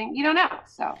participating? You don't know.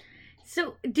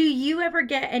 So do you ever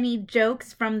get any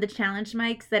jokes from the Challenge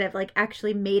Mics that have like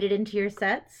actually made it into your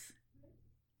sets?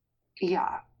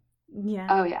 Yeah. Yeah.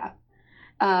 Oh yeah.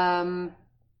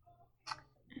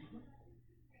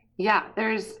 Yeah,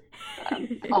 there's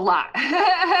a lot.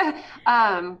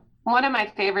 one of my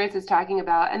favorites is talking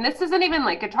about, and this isn't even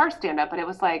like guitar stand-up, but it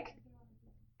was like,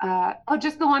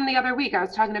 just the one the other week. I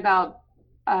was talking about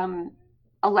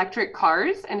electric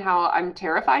cars and how I'm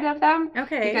terrified of them.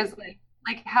 Okay. Because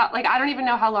I don't even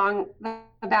know how long the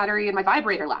battery in my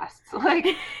vibrator lasts. Like,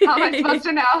 how am I supposed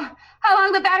to know how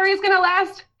long the battery is going to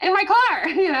last in my car?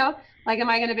 Like, am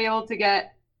I going to be able to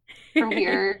get from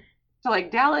here to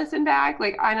like Dallas and back?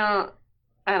 Like, I don't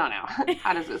know.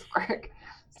 How does this work?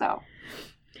 So.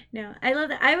 No, I love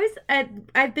that.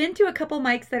 I've been to a couple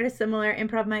mics that are similar,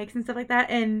 improv mics and stuff like that,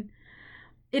 and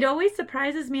it always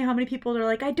surprises me how many people are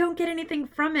like, I don't get anything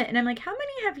from it. And I'm like, how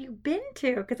many have you been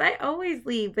to? Because I always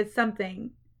leave with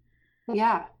something.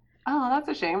 Yeah. Oh, that's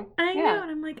a shame. I know.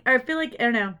 And I'm like, I feel like, I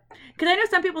don't know. Because I know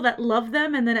some people that love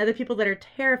them and then other people that are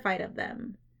terrified of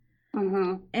them.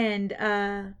 Mm-hmm.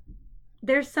 And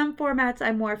there's some formats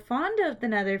I'm more fond of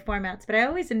than other formats, but I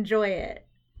always enjoy it.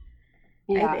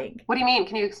 Yeah. I think. What do you mean?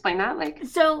 Can you explain that? Like,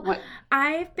 so what?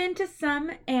 I've been to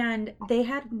some and they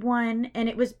had one and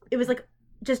it was like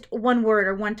just one word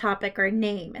or one topic or a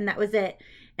name and that was it.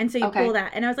 And so you pull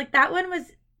that. And I was like, that one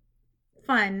was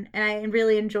fun and I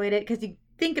really enjoyed it because you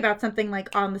think about something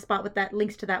like on the spot with that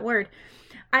links to that word.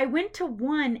 I went to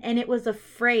one and it was a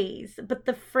phrase, but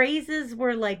the phrases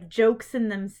were like jokes in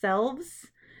themselves.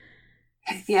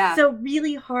 Yeah. So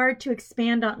really hard to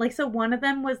expand on. Like, so one of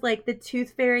them was like the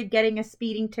tooth fairy getting a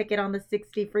speeding ticket on the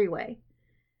 60 freeway.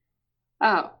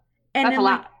 Oh, and that's a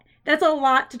lot. That's a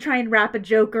lot to try and wrap a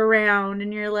joke around.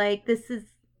 And you're like,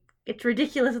 it's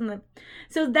ridiculous.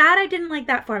 So that I didn't like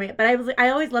that format, but I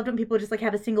always loved when people just like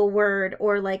have a single word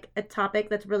or like a topic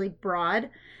that's really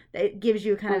broad that gives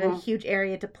you kind of a huge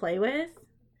area to play with.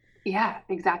 Yeah,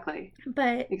 exactly.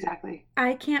 But exactly.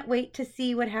 I can't wait to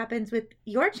see what happens with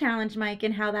your challenge, Mike,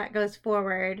 and how that goes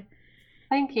forward.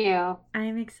 Thank you.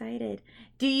 I'm excited.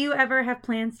 Do you ever have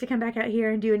plans to come back out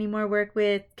here and do any more work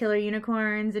with Killer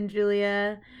Unicorns and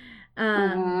Julia?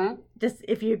 Just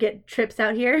if you get trips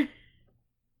out here?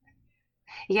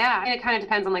 Yeah, it kind of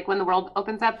depends on like when the world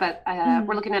opens up, but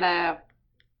we're looking at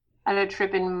a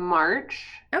trip in March.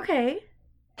 Okay.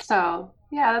 So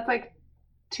yeah, that's like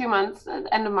 2 months,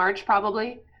 end of March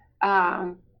probably.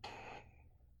 Yeah.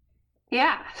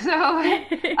 So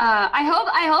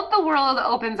I hope the world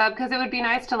opens up because it would be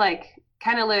nice to like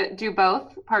kind of do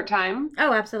both part-time.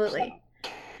 Oh, absolutely.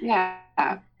 Yeah.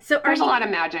 So there's a lot of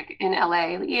magic in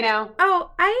LA,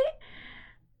 Oh, I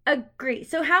agree.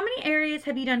 So how many areas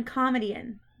have you done comedy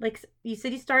in? Like you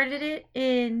said you started it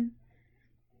in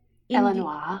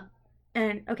Illinois.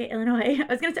 And Illinois. I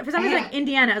was gonna say for some reason like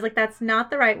Indiana. I was like, that's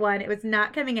not the right one. It was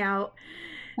not coming out.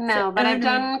 No, so, but Illinois. I've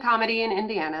done comedy in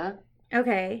Indiana.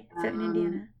 Okay, so in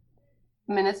Indiana,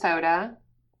 Minnesota,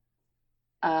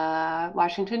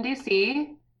 Washington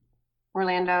D.C.,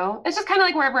 Orlando. It's just kind of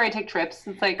like wherever I take trips.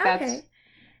 It's like that's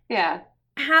yeah.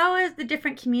 How is the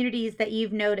different communities that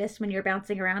you've noticed when you're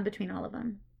bouncing around between all of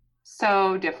them?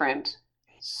 So different,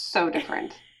 so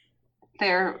different.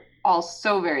 They're all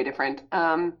so very different.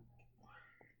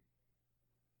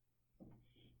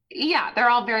 Yeah, they're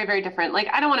all very, very different. Like,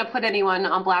 I don't want to put anyone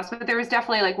on blast, but there was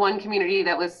definitely like one community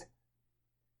there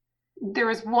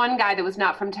was one guy that was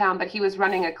not from town, but he was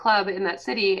running a club in that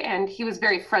city and he was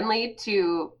very friendly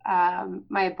to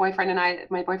my boyfriend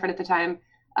at the time.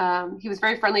 He was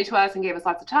very friendly to us and gave us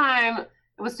lots of time.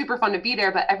 It was super fun to be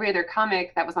there, but every other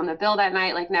comic that was on the bill that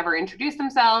night, like never introduced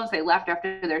themselves. They left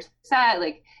after their set.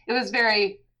 Like, it was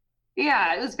very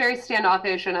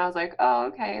standoffish, and I was like, oh,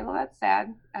 okay, well, that's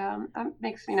sad. That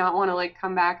makes me not want to like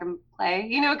come back and play,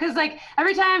 because like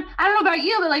every time, I don't know about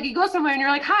you, but like you go somewhere and you're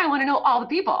like, hi, I want to know all the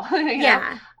people.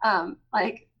 Yeah.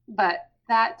 But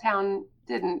that town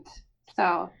didn't.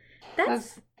 So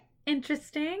that's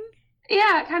interesting.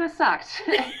 Yeah, it kind of sucked.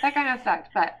 That kind of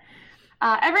sucked. But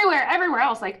everywhere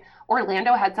else, like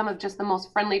Orlando had some of just the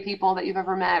most friendly people that you've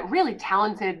ever met. Really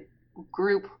talented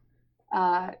group.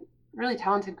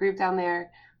 Down there.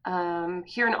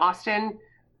 Here in Austin,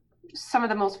 some of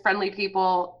the most friendly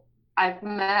people I've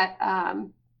met.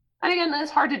 And again,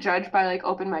 it's hard to judge by like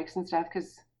open mics and stuff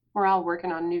because we're all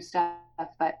working on new stuff.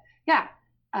 But yeah,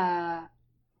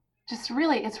 it's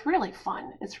really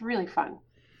fun. It's really fun.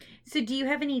 So do you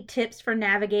have any tips for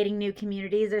navigating new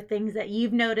communities or things that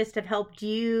you've noticed have helped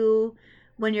you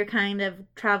when you're kind of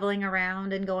traveling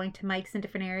around and going to mics in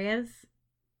different areas?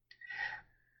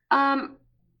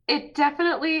 It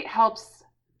definitely helps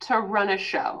to run a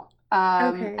show.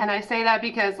 And I say that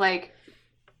because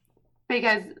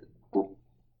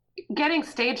getting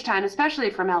stage time, especially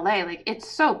from LA, like it's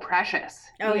so precious.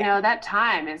 That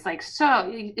time is like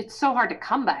it's so hard to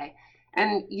come by.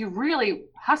 and you really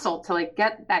hustle to like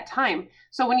get that time.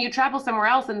 So when you travel somewhere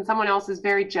else and someone else is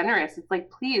very generous, it's like,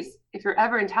 please, if you're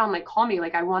ever in town, like call me,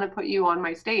 like I want to put you on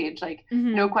my stage, like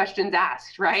no questions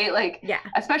asked, right? Like,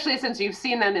 especially since you've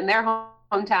seen them in their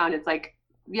hometown, it's like,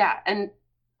 yeah. And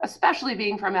especially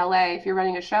being from LA, if you're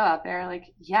running a show out there,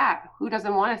 like, yeah, who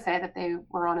doesn't want to say that they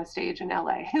were on a stage in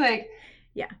LA? Like,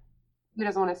 yeah, who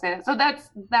doesn't want to say that? So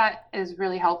that is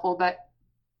really helpful, but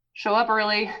show up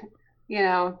early, you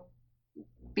know,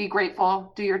 be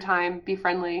grateful, do your time, be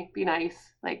friendly, be nice,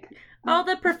 like all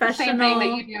the professional same thing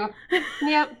that you do.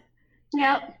 Yep.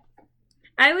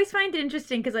 I always find it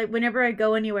interesting because whenever I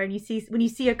go anywhere and when you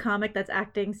see a comic that's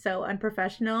acting so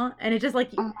unprofessional, and it just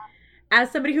like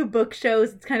as somebody who books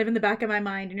shows, it's kind of in the back of my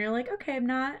mind, and you're like, okay,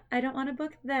 I don't want to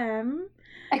book them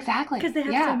exactly because they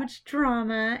have so much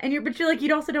drama, but you're like,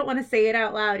 you also don't want to say it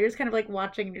out loud. You're just kind of like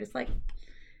watching, and you're just like,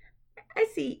 I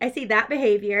see that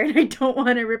behavior, and I don't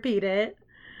want to repeat it.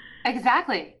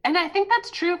 Exactly. And I think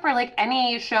that's true for like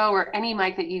any show or any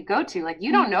mic that you go to. Like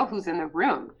you don't know who's in the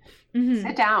room.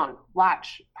 Sit down,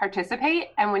 watch, participate,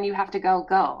 and when you have to go.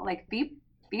 Like be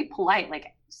polite.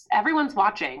 Like everyone's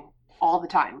watching all the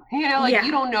time. You know, like you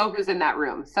don't know who's in that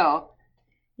room. So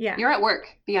you're at work.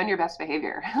 Be on your best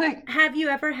behavior. Like, have you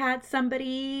ever had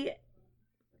somebody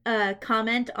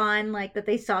comment on like that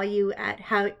they saw you at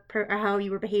how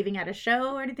you were behaving at a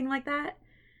show or anything like that?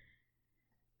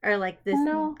 Or like this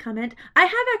comment? I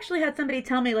have actually had somebody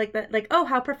tell me like that, like, oh,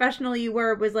 how professional you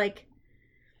were was like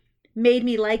made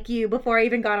me like you before I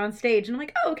even got on stage. And I'm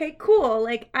like, oh, okay, cool.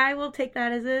 Like I will take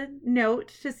that as a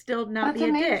note to still not be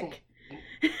a dick.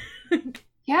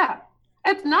 Yeah.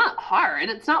 It's not hard.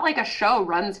 It's not like a show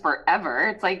runs forever.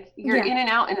 It's like you're in and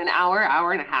out in an hour,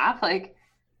 hour and a half. Like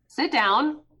sit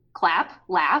down, clap,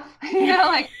 laugh, you know,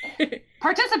 like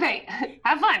participate,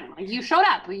 have fun. Like you showed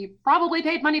up. You probably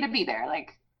paid money to be there.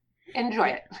 Like enjoy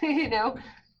it, you know?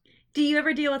 Do you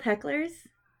ever deal with hecklers?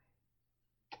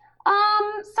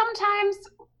 Sometimes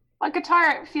a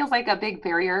guitar feels like a big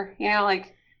barrier, you know,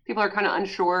 like people are kind of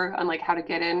unsure on like how to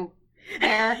get in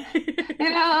there. You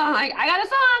know, like I got a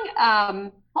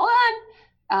song. Hold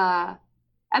on.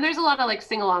 And there's a lot of like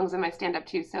sing-alongs in my stand-up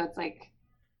too. So it's like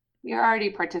you're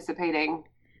already participating.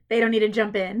 They don't need to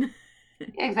jump in.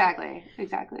 Exactly.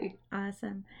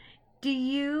 Awesome. Do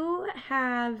you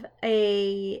have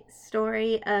a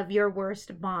story of your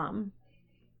worst mom?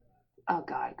 Oh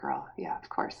God, girl. Yeah, of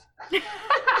course. Of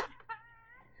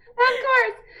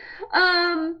course.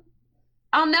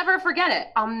 I'll never forget it.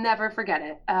 Okay.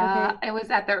 I was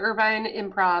at the Irvine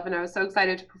Improv and I was so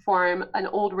excited to perform. An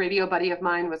old radio buddy of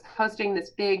mine was hosting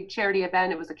this big charity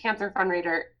event. It was a cancer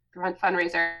fundraiser.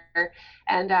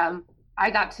 And I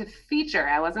got to feature.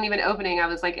 I wasn't even opening. I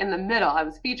was like in the middle. I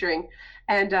was featuring.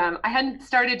 And I hadn't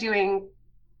started doing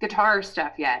guitar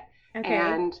stuff yet. Okay.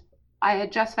 And I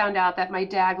had just found out that my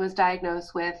dad was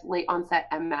diagnosed with late onset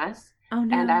MS. Oh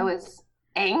no. And I was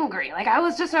angry. Like I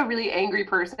was just a really angry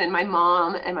person. My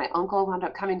mom and my uncle wound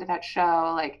up coming to that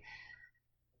show. Like,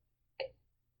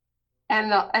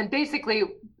 and basically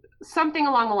something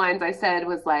along the lines I said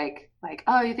was like,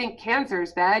 oh, you think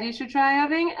cancer's bad? You should try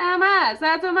having MS.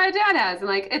 That's what my dad has. And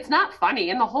like, it's not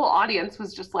funny. And the whole audience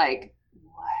was just like,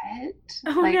 what?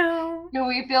 Oh like, no. Do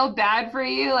we feel bad for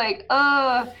you? Like,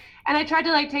 and I tried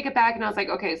to like take it back and I was like,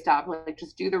 okay, stop. Like,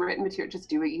 just do the written material. Just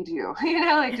do what you do, you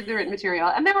know, like do the written material.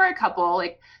 And there were a couple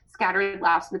like scattered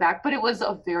laughs in the back, but it was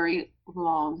a very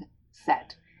long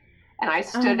set. And I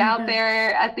stood out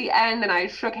there at the end and I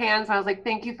shook hands and I was like,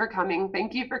 thank you for coming.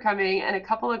 Thank you for coming. And a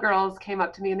couple of girls came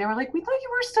up to me and they were like, we thought you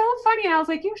were so funny. And I was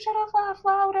like, you should have laughed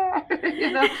louder.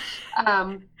 You know?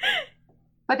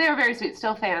 But they were very sweet,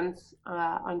 still fans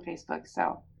on Facebook.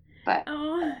 So, but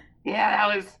yeah,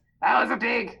 that was a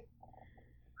big,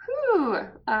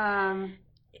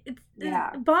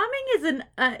 yeah. Bombing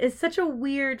is such a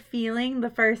weird feeling the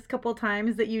first couple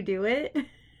times that you do it.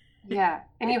 Yeah,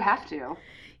 and you have to.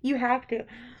 You have to.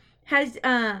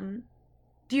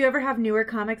 Do you ever have newer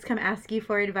comics come ask you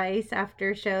for advice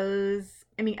after shows?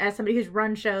 I mean, as somebody who's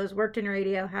run shows, worked in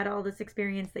radio, had all this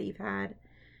experience that you've had.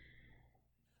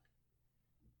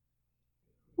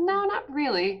 No, not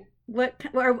really.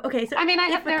 Okay, so I mean,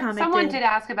 someone did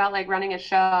ask about like running a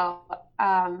show.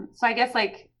 So I guess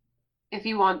like if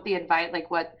you want the advice,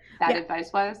 like what that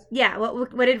advice was. Yeah.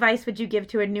 What advice would you give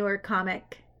to a newer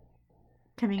comic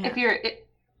coming up? If you're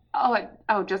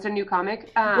just a new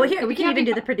comic. Well, here we can even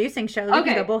do the producing show. We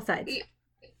can go both sides.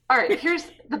 All right.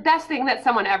 Here's the best thing that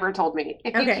someone ever told me: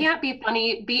 if you can't be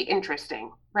funny, be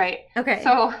interesting. Right. Okay.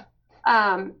 So,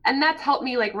 and that's helped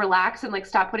me like relax and like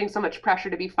stop putting so much pressure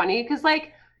to be funny because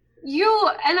like you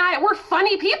and we're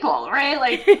funny people, right?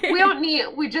 Like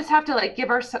we just have to like give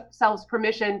ourselves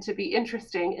permission to be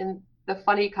interesting, and the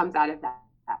funny comes out of that.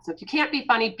 So if you can't be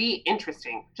funny, be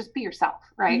interesting. Just be yourself,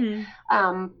 right?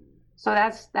 So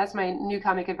that's my new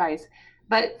comic advice.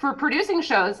 But for producing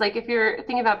shows, like if you're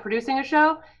thinking about producing a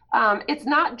show, it's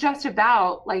not just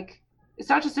about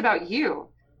you.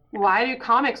 Why do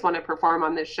comics want to perform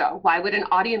on this show? Why would an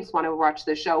audience want to watch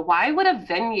this show? Why would a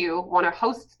venue want to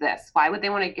host this? Why would they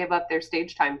want to give up their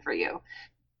stage time for you?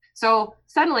 So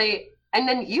suddenly, and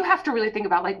then you have to really think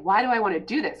about like, why do I want to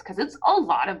do this? Because it's a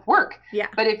lot of work. Yeah.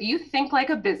 But if you think like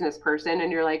a business person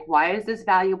and you're like, why is this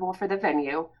valuable for the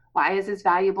venue? Why is this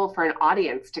valuable for an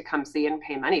audience to come see and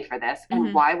pay money for this?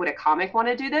 And why would a comic want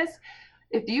to do this?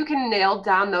 If you can nail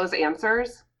down those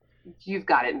answers, you've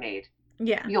got it made.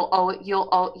 Yeah.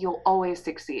 You'll always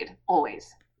succeed.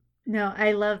 Always. No,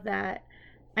 I love that.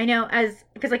 I know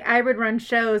because like I would run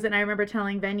shows and I remember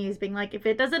telling venues being like, if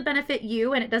it doesn't benefit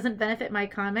you and it doesn't benefit my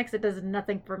comics, it does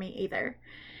nothing for me either.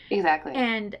 Exactly.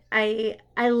 And I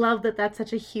love that that's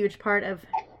such a huge part of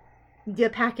the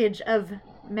package of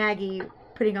Maggie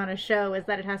putting on a show, is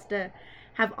that it has to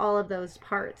have all of those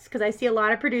parts. Because I see a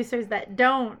lot of producers that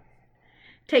don't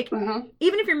take, even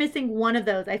if you're missing one of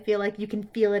those, I feel like you can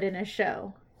feel it in a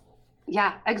show.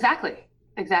 Yeah, exactly.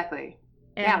 And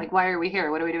yeah, like, why are we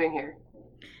here? What are we doing here?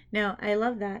 No, I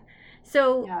love that.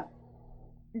 So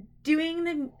doing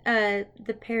the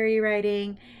parody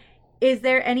writing, is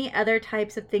there any other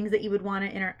types of things that you would want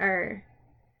to or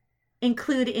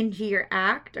include into your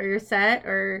act or your set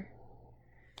or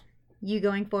you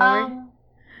going forward?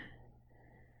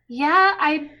 Yeah,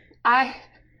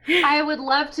 I would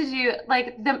love to do,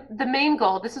 like, the main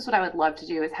goal, this is what I would love to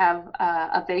do, is have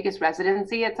a Vegas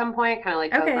residency at some point, kind of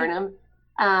like Bo Burnham.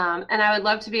 And I would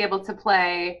love to be able to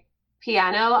play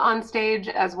piano on stage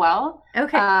as well.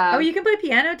 Okay. You can play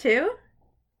piano too?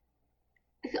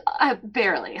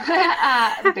 Barely. But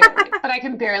I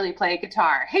can barely play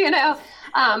guitar,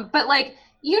 but like,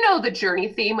 the Journey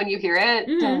theme when you hear it,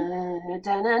 dun,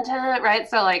 dun, dun, dun, right?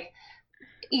 So like,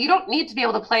 you don't need to be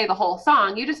able to play the whole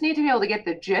song. You just need to be able to get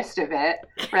the gist of it,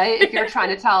 right? If you're trying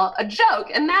to tell a joke,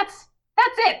 and that's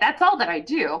it. That's all that I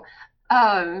do.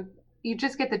 You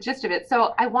just get the gist of it.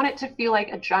 So I want it to feel like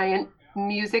a giant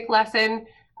music lesson,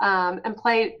 and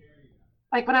play,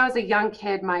 like when I was a young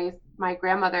kid, my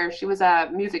grandmother, she was a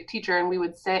music teacher, and we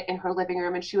would sit in her living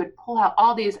room and she would pull out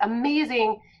all these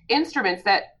amazing instruments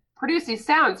that produce these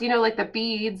sounds, like the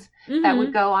beads that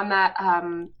would go on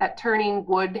that turning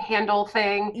wood handle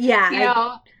thing.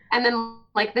 Yeah. And then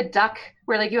like the duck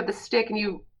where like you have the stick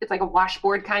and it's like a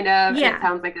washboard kind of, yeah. And it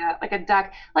sounds like a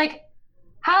duck. Like,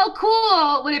 how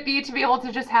cool would it be to be able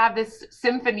to just have this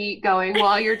symphony going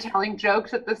while you're telling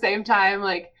jokes at the same time,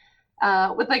 like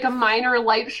with like a minor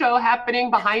light show happening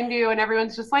behind you, and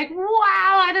everyone's just like,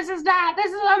 wow, this is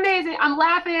amazing. I'm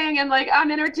laughing and like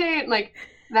I'm entertained. Like,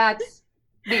 that's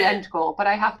the end goal, but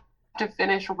I have to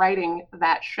finish writing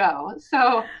that show.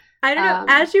 So I don't know.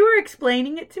 As you were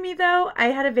explaining it to me, though, I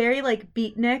had a very like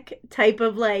beatnik type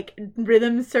of like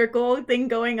rhythm circle thing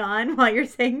going on while you're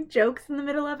saying jokes in the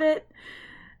middle of it.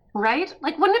 Right?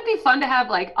 Like, wouldn't it be fun to have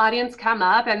like audience come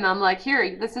up and I'm like,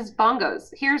 here, this is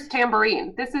bongos. Here's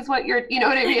tambourine. This is what you know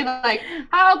what I mean? Like,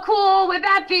 how cool would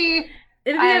that be?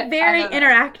 It'd be a very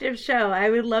interactive show.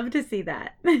 I would love to see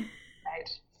that. Right.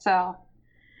 So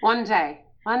one day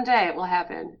it will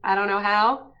happen. I don't know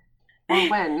how or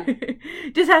when.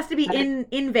 Just has to be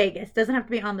in Vegas. Doesn't have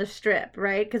to be on the Strip,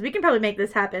 right? Because we can probably make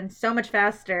this happen so much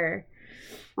faster.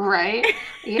 Right?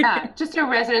 Yeah. Just a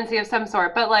residency of some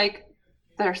sort. But like,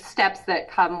 there's steps that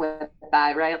come with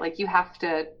that, right? Like, you have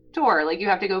to tour, like you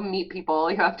have to go meet people,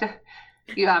 you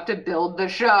have to build the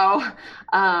show,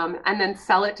 and then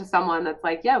sell it to someone that's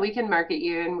like, yeah, we can market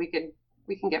you, and we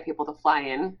can get people to fly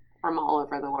in from all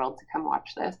over the world to come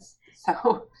watch this.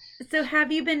 So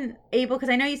have you been able, because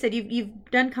I know you said you've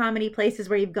done comedy places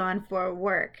where you've gone for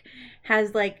work.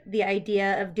 Has like the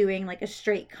idea of doing like a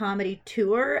straight comedy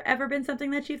tour ever been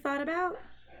something that you thought about?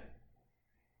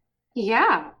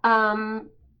 Yeah.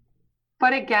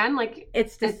 But again, like,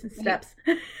 it's just steps.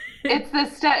 It's the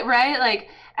step, right? Like,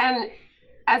 and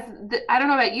I don't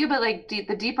know about you, but like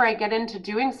the deeper I get into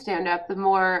doing stand-up, the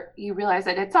more you realize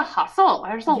that it's a hustle.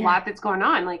 There's a lot that's going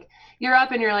on. Like, you're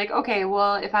up and you're like, okay,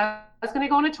 well, if I was going to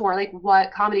go on a tour, like,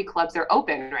 what comedy clubs are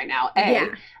open right now? A,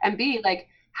 and B, like,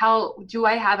 how do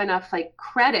I have enough like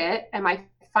credit? Am I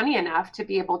funny enough to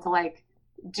be able to like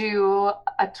do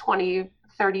a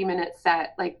 30-minute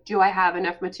set? Like, do I have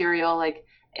enough material? Like,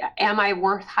 am I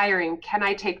worth hiring? Can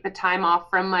I take the time off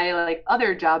from my like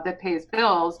other job that pays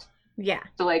bills to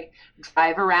like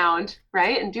drive around,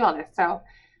 right, and do all this? So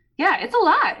Yeah, it's a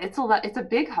lot. It's a lot. It's a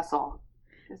big hustle.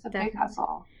 It's a Definitely. big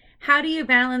hustle. How do you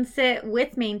balance it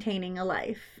with maintaining a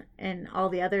life and all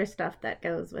the other stuff that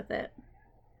goes with it?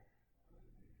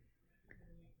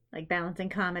 Like balancing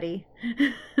comedy.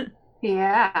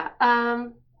 Yeah.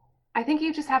 I think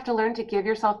you just have to learn to give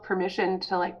yourself permission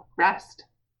to like rest.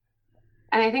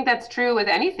 And I think that's true with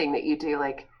anything that you do,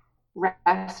 like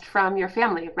rest from your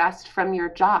family, rest from your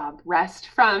job, rest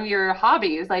from your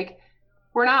hobbies. Like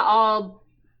we're not all,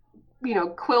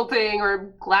 quilting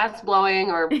or glass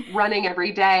blowing or running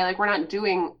every day. Like we're not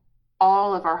doing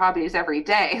all of our hobbies every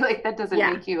day. Like that doesn't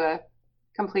Yeah. make you a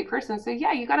complete person. So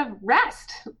yeah, you got to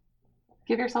rest.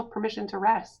 Give yourself permission to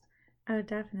rest. Oh,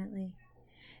 definitely.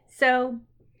 So,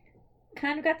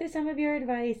 kind of got through some of your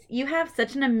advice. You have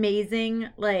such an amazing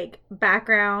like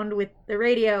background with the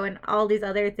radio and all these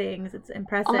other things. It's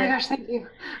impressive. Oh my gosh, thank you.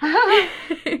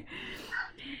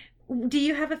 Do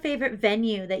you have a favorite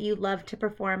venue that you love to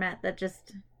perform at that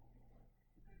just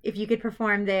if you could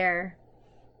perform there?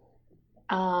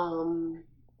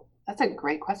 That's a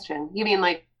great question. You mean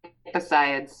like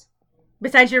besides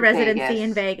Besides your residency Vegas?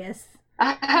 in Vegas.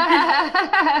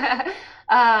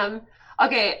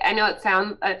 Okay, I know it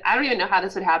sounds, I don't even know how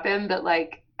this would happen, but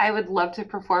like I would love to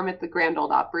perform at the Grand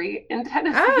Ole Opry in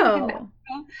Tennessee. Oh.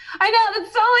 I know,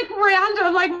 that's so like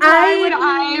random. Like, I why would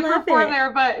I love perform it.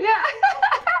 there? But yeah.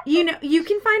 You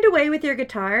can find a way with your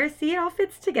guitar. See, it all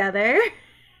fits together.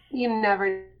 You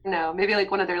never know. Maybe like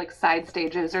one of their like side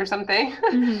stages or something.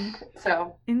 Mhm.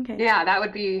 So Okay. yeah, that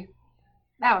would be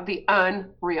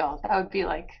unreal. That would be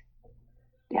like,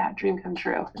 yeah, dream come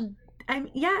true.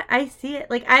 I see it.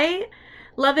 Like I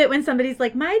love it when somebody's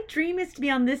like, my dream is to be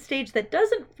on this stage that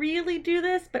doesn't really do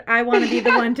this, but I want to be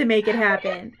the one to make it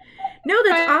happen. No,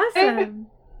 that's awesome.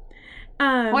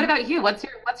 What about you? What's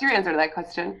your answer to that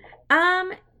question?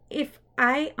 If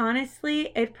I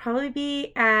honestly, it'd probably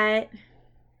be at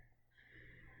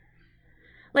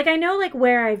like I know like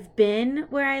where I've been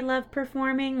where I love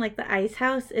performing, like the Ice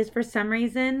House is for some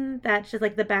reason that's just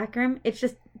like the back room. It's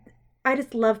just I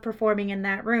just love performing in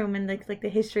that room and like the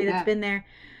history that's been there.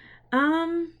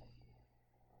 I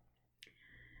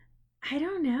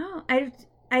don't know.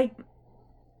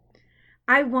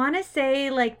 I want to say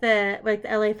like the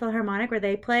LA Philharmonic where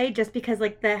they play just because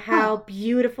like how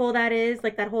beautiful that is,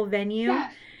 like that whole venue.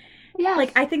 Yes. Yes.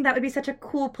 Like I think that would be such a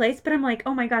cool place, but I'm like,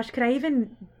 "Oh my gosh, could I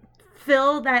even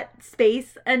fill that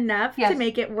space enough to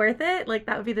make it worth it?" Like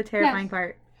that would be the terrifying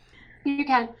part. You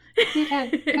can.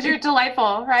 Because you're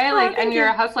delightful, right? Oh, like, and you're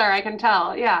you. a hustler, I can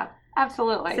tell. Yeah,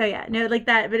 absolutely. So yeah, no, like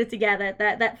that, but it's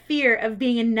that fear of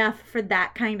being enough for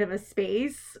that kind of a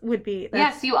space would be.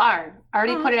 Yes, you are.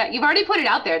 Put it out. You've already put it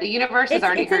out there. The universe has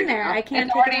already heard in there. you. I can't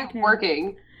It's take it already back now.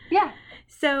 working. Yeah.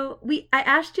 So I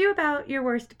asked you about your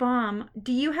worst bomb.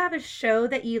 Do you have a show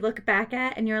that you look back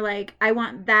at and you're like, I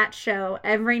want that show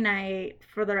every night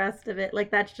for the rest of it?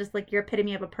 Like that's just like your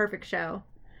epitome of a perfect show.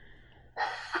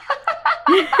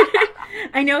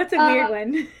 I know it's a weird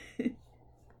one.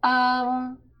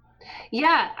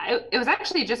 Yeah, it was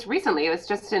actually just recently. It was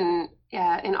just in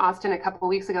Austin a couple of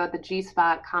weeks ago at the G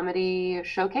Spot Comedy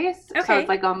Showcase. Okay. So it's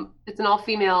like it's an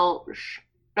all-female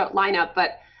lineup,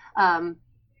 but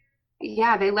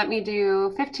yeah, they let me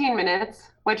do 15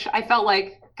 minutes, which I felt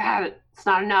like, God, it's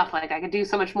not enough. Like I could do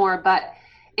so much more, but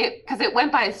because it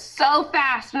went by so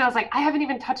fast, and I was like, I haven't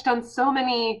even touched on so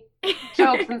many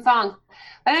jokes and songs.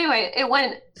 But anyway, it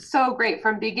went so great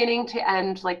from beginning to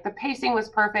end. Like the pacing was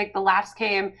perfect. The laughs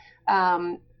came.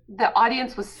 The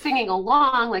audience was singing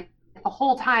along like the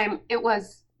whole time. It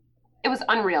was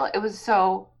unreal. It was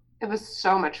so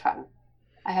much fun.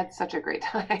 I had such a great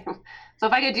time. So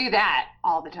if I could do that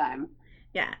all the time,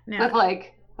 yeah, no.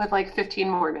 with like 15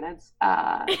 more minutes,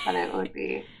 then it would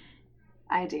be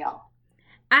ideal.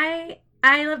 I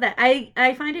love that.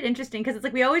 I find it interesting because it's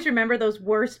like we always remember those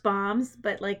worst bombs,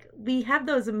 but like we have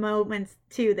those moments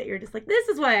too that you're just like, this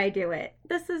is why I do it.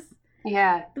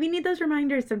 We need those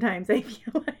reminders sometimes, I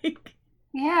feel like.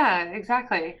 Yeah,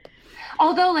 exactly.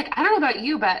 Although like, I don't know about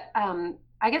you, but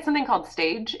I get something called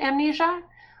stage amnesia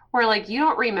where like you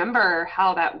don't remember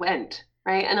how that went,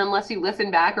 right? And unless you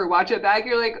listen back or watch it back,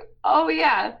 you're like, oh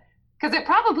yeah, because it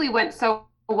probably went so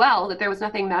well that there was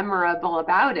nothing memorable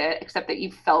about it except that you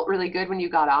felt really good when you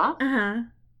got off. Uh-huh.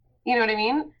 You know what I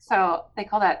mean? So they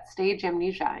call that stage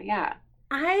amnesia. Yeah.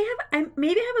 I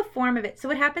maybe have a form of it. So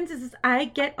what happens is I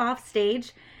get off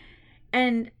stage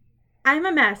and I'm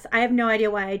a mess. I have no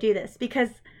idea why I do this because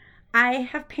I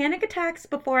have panic attacks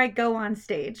before I go on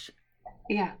stage.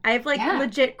 Yeah. I've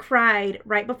legit cried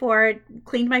right before,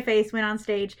 cleaned my face, went on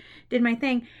stage, did my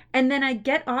thing. And then I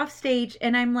get off stage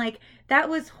and I'm like, that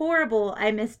was horrible.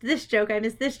 I missed this joke. I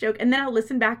missed this joke. And then I'll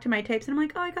listen back to my tapes and I'm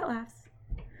like, oh, I got laughs.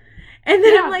 And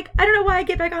then I'm like, I don't know why I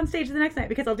get back on stage the next night,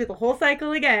 because I'll do the whole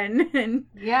cycle again. And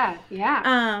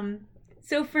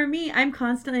so for me, I'm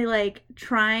constantly like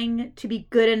trying to be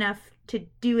good enough to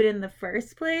do it in the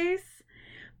first place,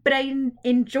 but I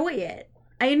enjoy it.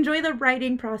 I enjoy the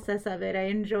writing process of it. I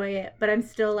enjoy it, but I'm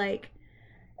still like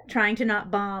trying to not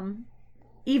bomb.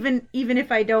 Even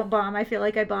if I don't bomb, I feel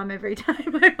like I bomb every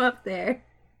time I'm up there.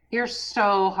 You're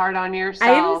so hard on yourself.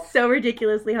 I am so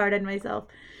ridiculously hard on myself.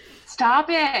 Stop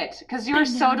it, because you're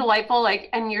so delightful, like,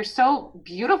 and you're so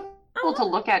beautiful to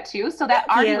look at too. So that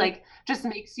already like just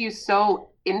makes you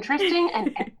so interesting,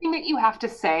 and everything that you have to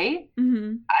say,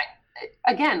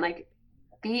 again, like,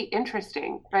 be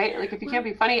interesting, right? Like, if you can't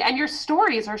be funny, and your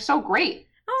stories are so great.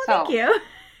 Oh, so, thank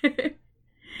you.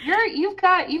 you've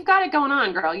got it going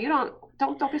on, girl. You don't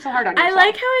be so hard on yourself. I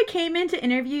like how I came in to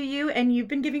interview you and you've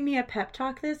been giving me a pep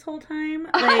talk this whole time.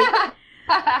 Like,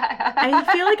 I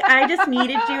feel like I just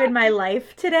needed you in my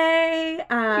life today.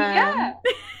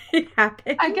 It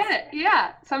happens. I get it.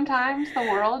 Yeah. Sometimes the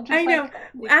world just, I know.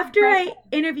 After I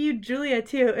interviewed Julia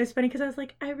too, it was funny because I was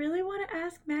like, I really want to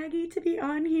ask Maggie to be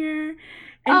on here.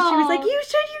 And she was like, you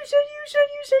should.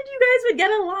 You guys would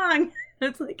get along.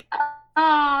 It's like,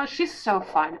 oh, she's so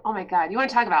fun. Oh my God. You want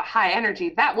to talk about high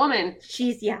energy? That woman.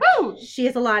 She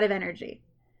has a lot of energy.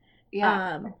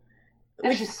 Yeah.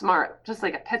 And she's smart, just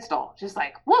like a pistol. Just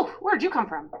like, whoa, where'd you come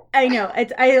from? I know.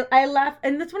 I laugh.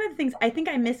 And that's one of the things I think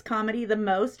I miss comedy the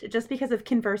most, just because of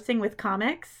conversing with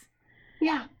comics.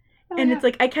 Yeah. It's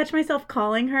like, I catch myself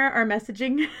calling her or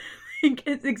messaging, like,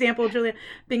 as example, Julia,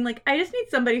 being like, I just need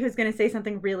somebody who's going to say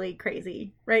something really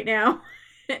crazy right now.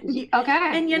 And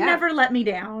you never let me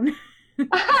down.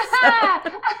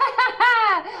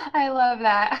 I love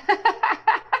that.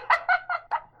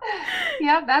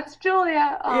 Yeah, that's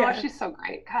Julia. Oh, she's so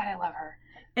great. God, I love her.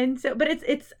 And so, but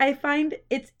I find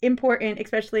it's important,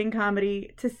 especially in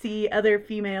comedy, to see other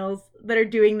females that are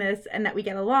doing this and that we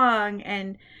get along.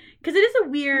 And because it is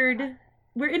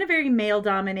we're in a very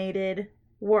male-dominated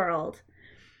world.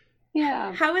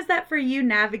 Yeah. How is that for you,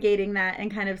 navigating that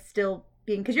and kind of still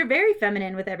being, because you're very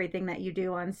feminine with everything that you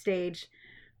do on stage,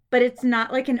 but it's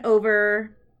not like I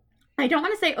don't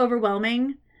want to say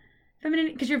overwhelming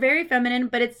feminine, because you're very feminine,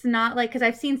 but it's not like, because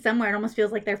I've seen somewhere it almost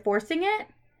feels like they're forcing it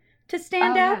to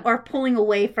stand out or pulling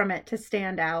away from it to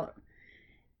stand out.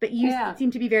 But you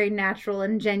seem to be very natural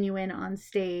and genuine on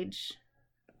stage.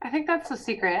 I think that's the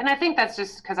secret. And I think that's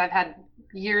just because I've had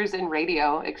years in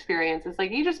radio experience. It's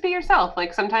like, you just be yourself.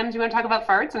 Like, sometimes you want to talk about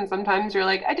farts, and sometimes you're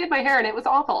like, I did my hair and it was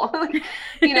awful. Like,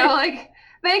 you know, like,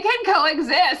 they can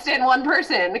coexist in one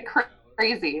person.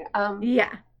 Crazy.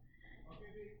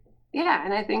 Yeah,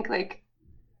 and I think, like,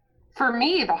 for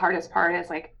me, the hardest part is,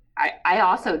 like, I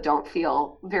also don't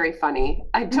feel very funny.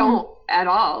 I don't at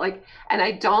all. Like, and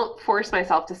I don't force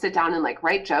myself to sit down and, like,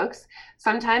 write jokes.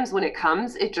 Sometimes when it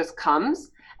comes, it just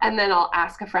comes. And then I'll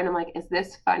ask a friend, I'm like, is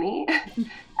this funny?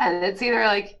 And it's either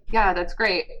like, yeah, that's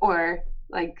great. Or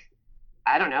like,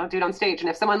 I don't know, do it on stage. And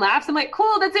if someone laughs, I'm like,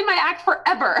 cool, that's in my act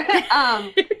forever.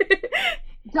 I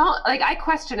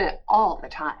question it all the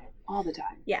time.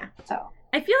 Yeah. So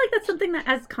I feel like that's something that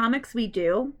as comics we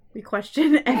do. We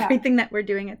question everything that we're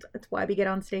doing. It's why we get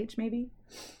on stage, maybe.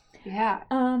 Yeah.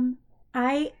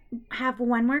 I have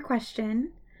one more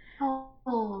question.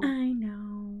 Oh. I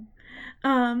know.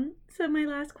 So my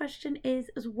last question is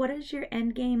what is your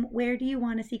end game? Where do you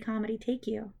want to see comedy take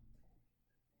you?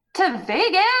 To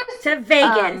Vegas. To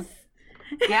Vegas.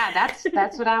 Yeah,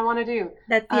 that's what I want to do.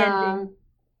 That's the end game.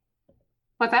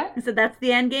 What's that? So that's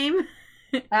the end game?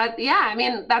 Yeah, I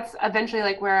mean, that's eventually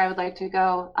like where I would like to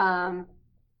go. And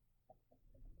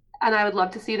I would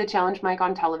love to see the challenge mic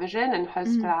on television and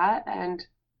host that. And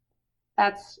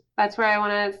that's where I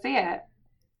want to see it.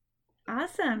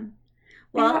 Awesome.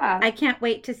 Well, I can't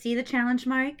wait to see the challenge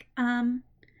mic on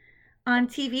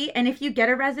TV. And if you get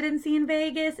a residency in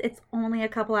Vegas, it's only a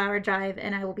couple-hour drive,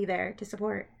 and I will be there to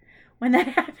support when that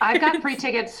happens. I've got free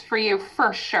tickets for you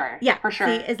for sure. Yeah, for sure.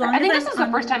 See, I think this is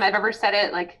the first time I've ever said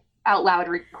it like out loud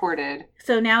recorded.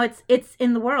 So now it's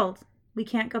in the world. We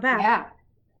can't go back.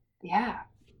 Yeah.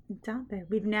 It's out there.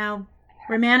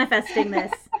 We're manifesting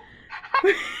this.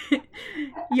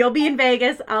 You'll be in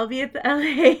Vegas. I'll be at the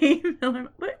LA.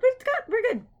 We're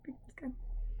good.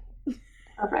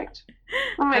 Perfect.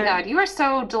 Oh my God, you are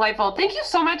so delightful. Thank you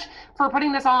so much for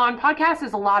putting this all on. Podcast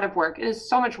is a lot of work. It is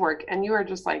so much work, and you are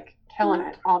just like killing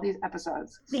it. All these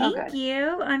episodes. Thank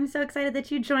you. I'm so excited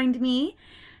that you joined me,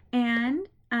 and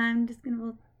I'm just going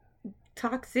to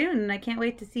talk soon, and I can't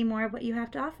wait to see more of what you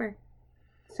have to offer.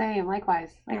 Same,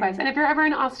 likewise. And if you're ever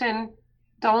in Austin,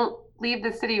 don't leave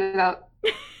the city without.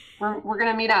 We're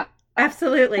gonna meet up.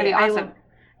 Absolutely, It's gonna be awesome.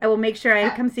 I will make sure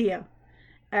I come see you.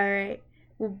 All right.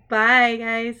 Well, bye,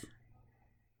 guys.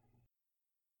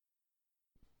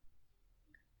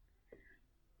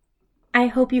 I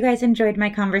hope you guys enjoyed my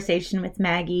conversation with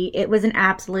Maggie. It was an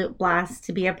absolute blast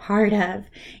to be a part of.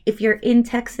 If you're in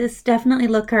Texas, definitely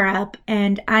look her up,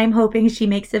 and I'm hoping she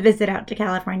makes a visit out to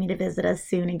California to visit us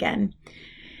soon again.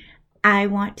 I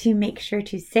want to make sure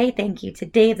to say thank you to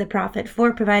Dave the Prophet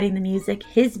for providing the music.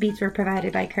 His beats were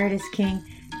provided by Curtis King.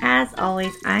 As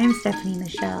always, I'm Stefanie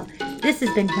Michele. This has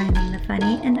been Finding the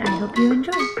Funny, and I hope you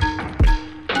enjoy.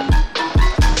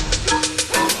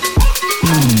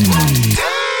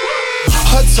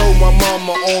 I told my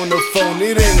mama on the phone,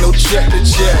 it ain't no check to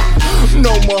check.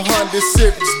 No more Honda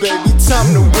Civics, baby,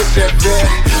 time to whip that back.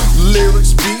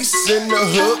 Lyrics, beats, and the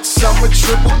hooks, I'm a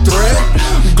triple threat.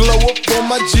 Glow up on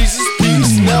my Jesus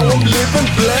piece, now I'm living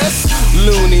blessed.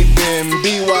 Looney Bin,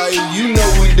 BYE, you know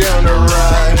we down the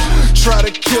ride. Try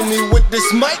to kill me with this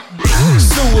mic,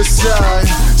 suicide.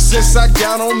 Since I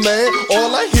got on, man,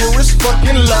 all I hear is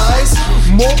fucking lies.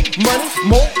 More money,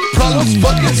 more problems,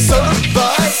 fucking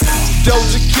certified.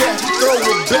 Doja Cat, throw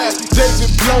it back.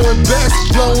 David blowing back,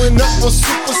 blowing up on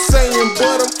Super Saiyan,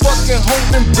 but I'm fucking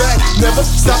holding back. Never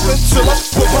stop until I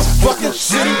put my fucking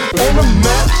city on the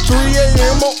map. 3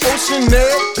 a.m. on Ocean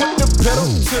Ave, put the pedal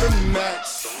to the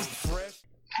max.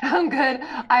 I'm good.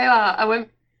 I went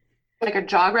like a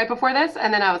jog right before this,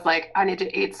 and then I was like, I need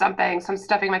to eat something, so I'm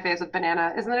stuffing my face with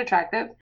banana. Isn't that attractive?